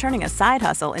 plan, or turning a side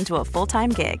hustle into a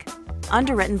full-time gig.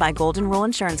 Underwritten by Golden Rule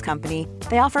Insurance Company,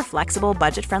 they offer flexible,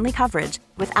 budget-friendly coverage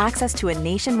with access to a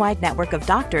nationwide network of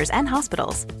doctors and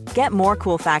hospitals. Get more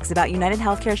cool facts about United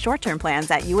Healthcare short-term plans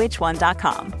at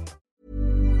uh1.com.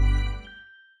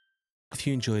 If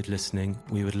you enjoyed listening,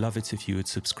 we would love it if you would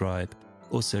subscribe.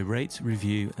 Also rate,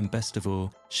 review, and best of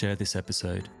all, share this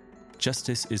episode.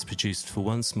 Justice is produced for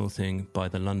One Small Thing by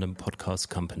the London Podcast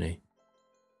Company.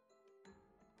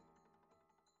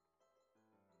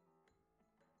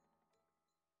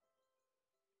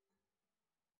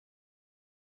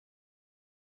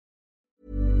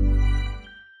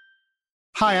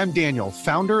 Hi, I'm Daniel,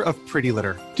 founder of Pretty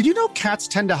Litter. Did you know cats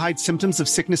tend to hide symptoms of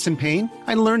sickness and pain?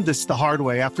 I learned this the hard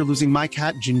way after losing my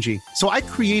cat, Gingy. So I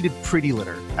created Pretty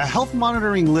Litter, a health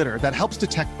monitoring litter that helps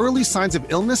detect early signs of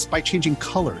illness by changing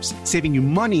colors, saving you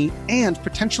money and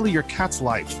potentially your cat's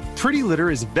life. Pretty Litter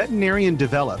is veterinarian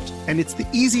developed, and it's the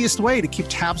easiest way to keep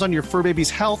tabs on your fur baby's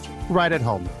health right at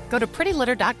home. Go to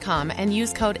prettylitter.com and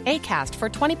use code ACAST for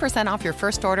 20% off your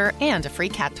first order and a free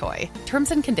cat toy.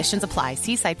 Terms and conditions apply.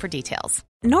 See site for details.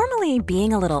 Normally,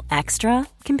 being a little extra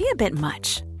can be a bit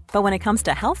much, but when it comes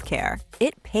to healthcare,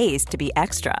 it pays to be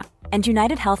extra. And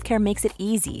United Healthcare makes it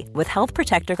easy with Health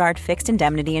Protector Guard fixed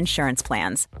indemnity insurance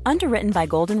plans. Underwritten by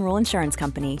Golden Rule Insurance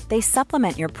Company, they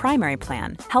supplement your primary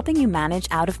plan, helping you manage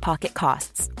out-of-pocket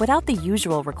costs without the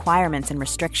usual requirements and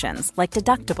restrictions like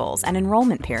deductibles and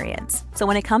enrollment periods. So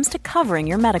when it comes to covering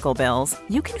your medical bills,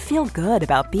 you can feel good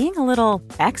about being a little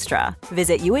extra.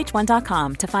 Visit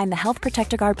uh1.com to find the Health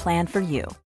Protector Guard plan for you.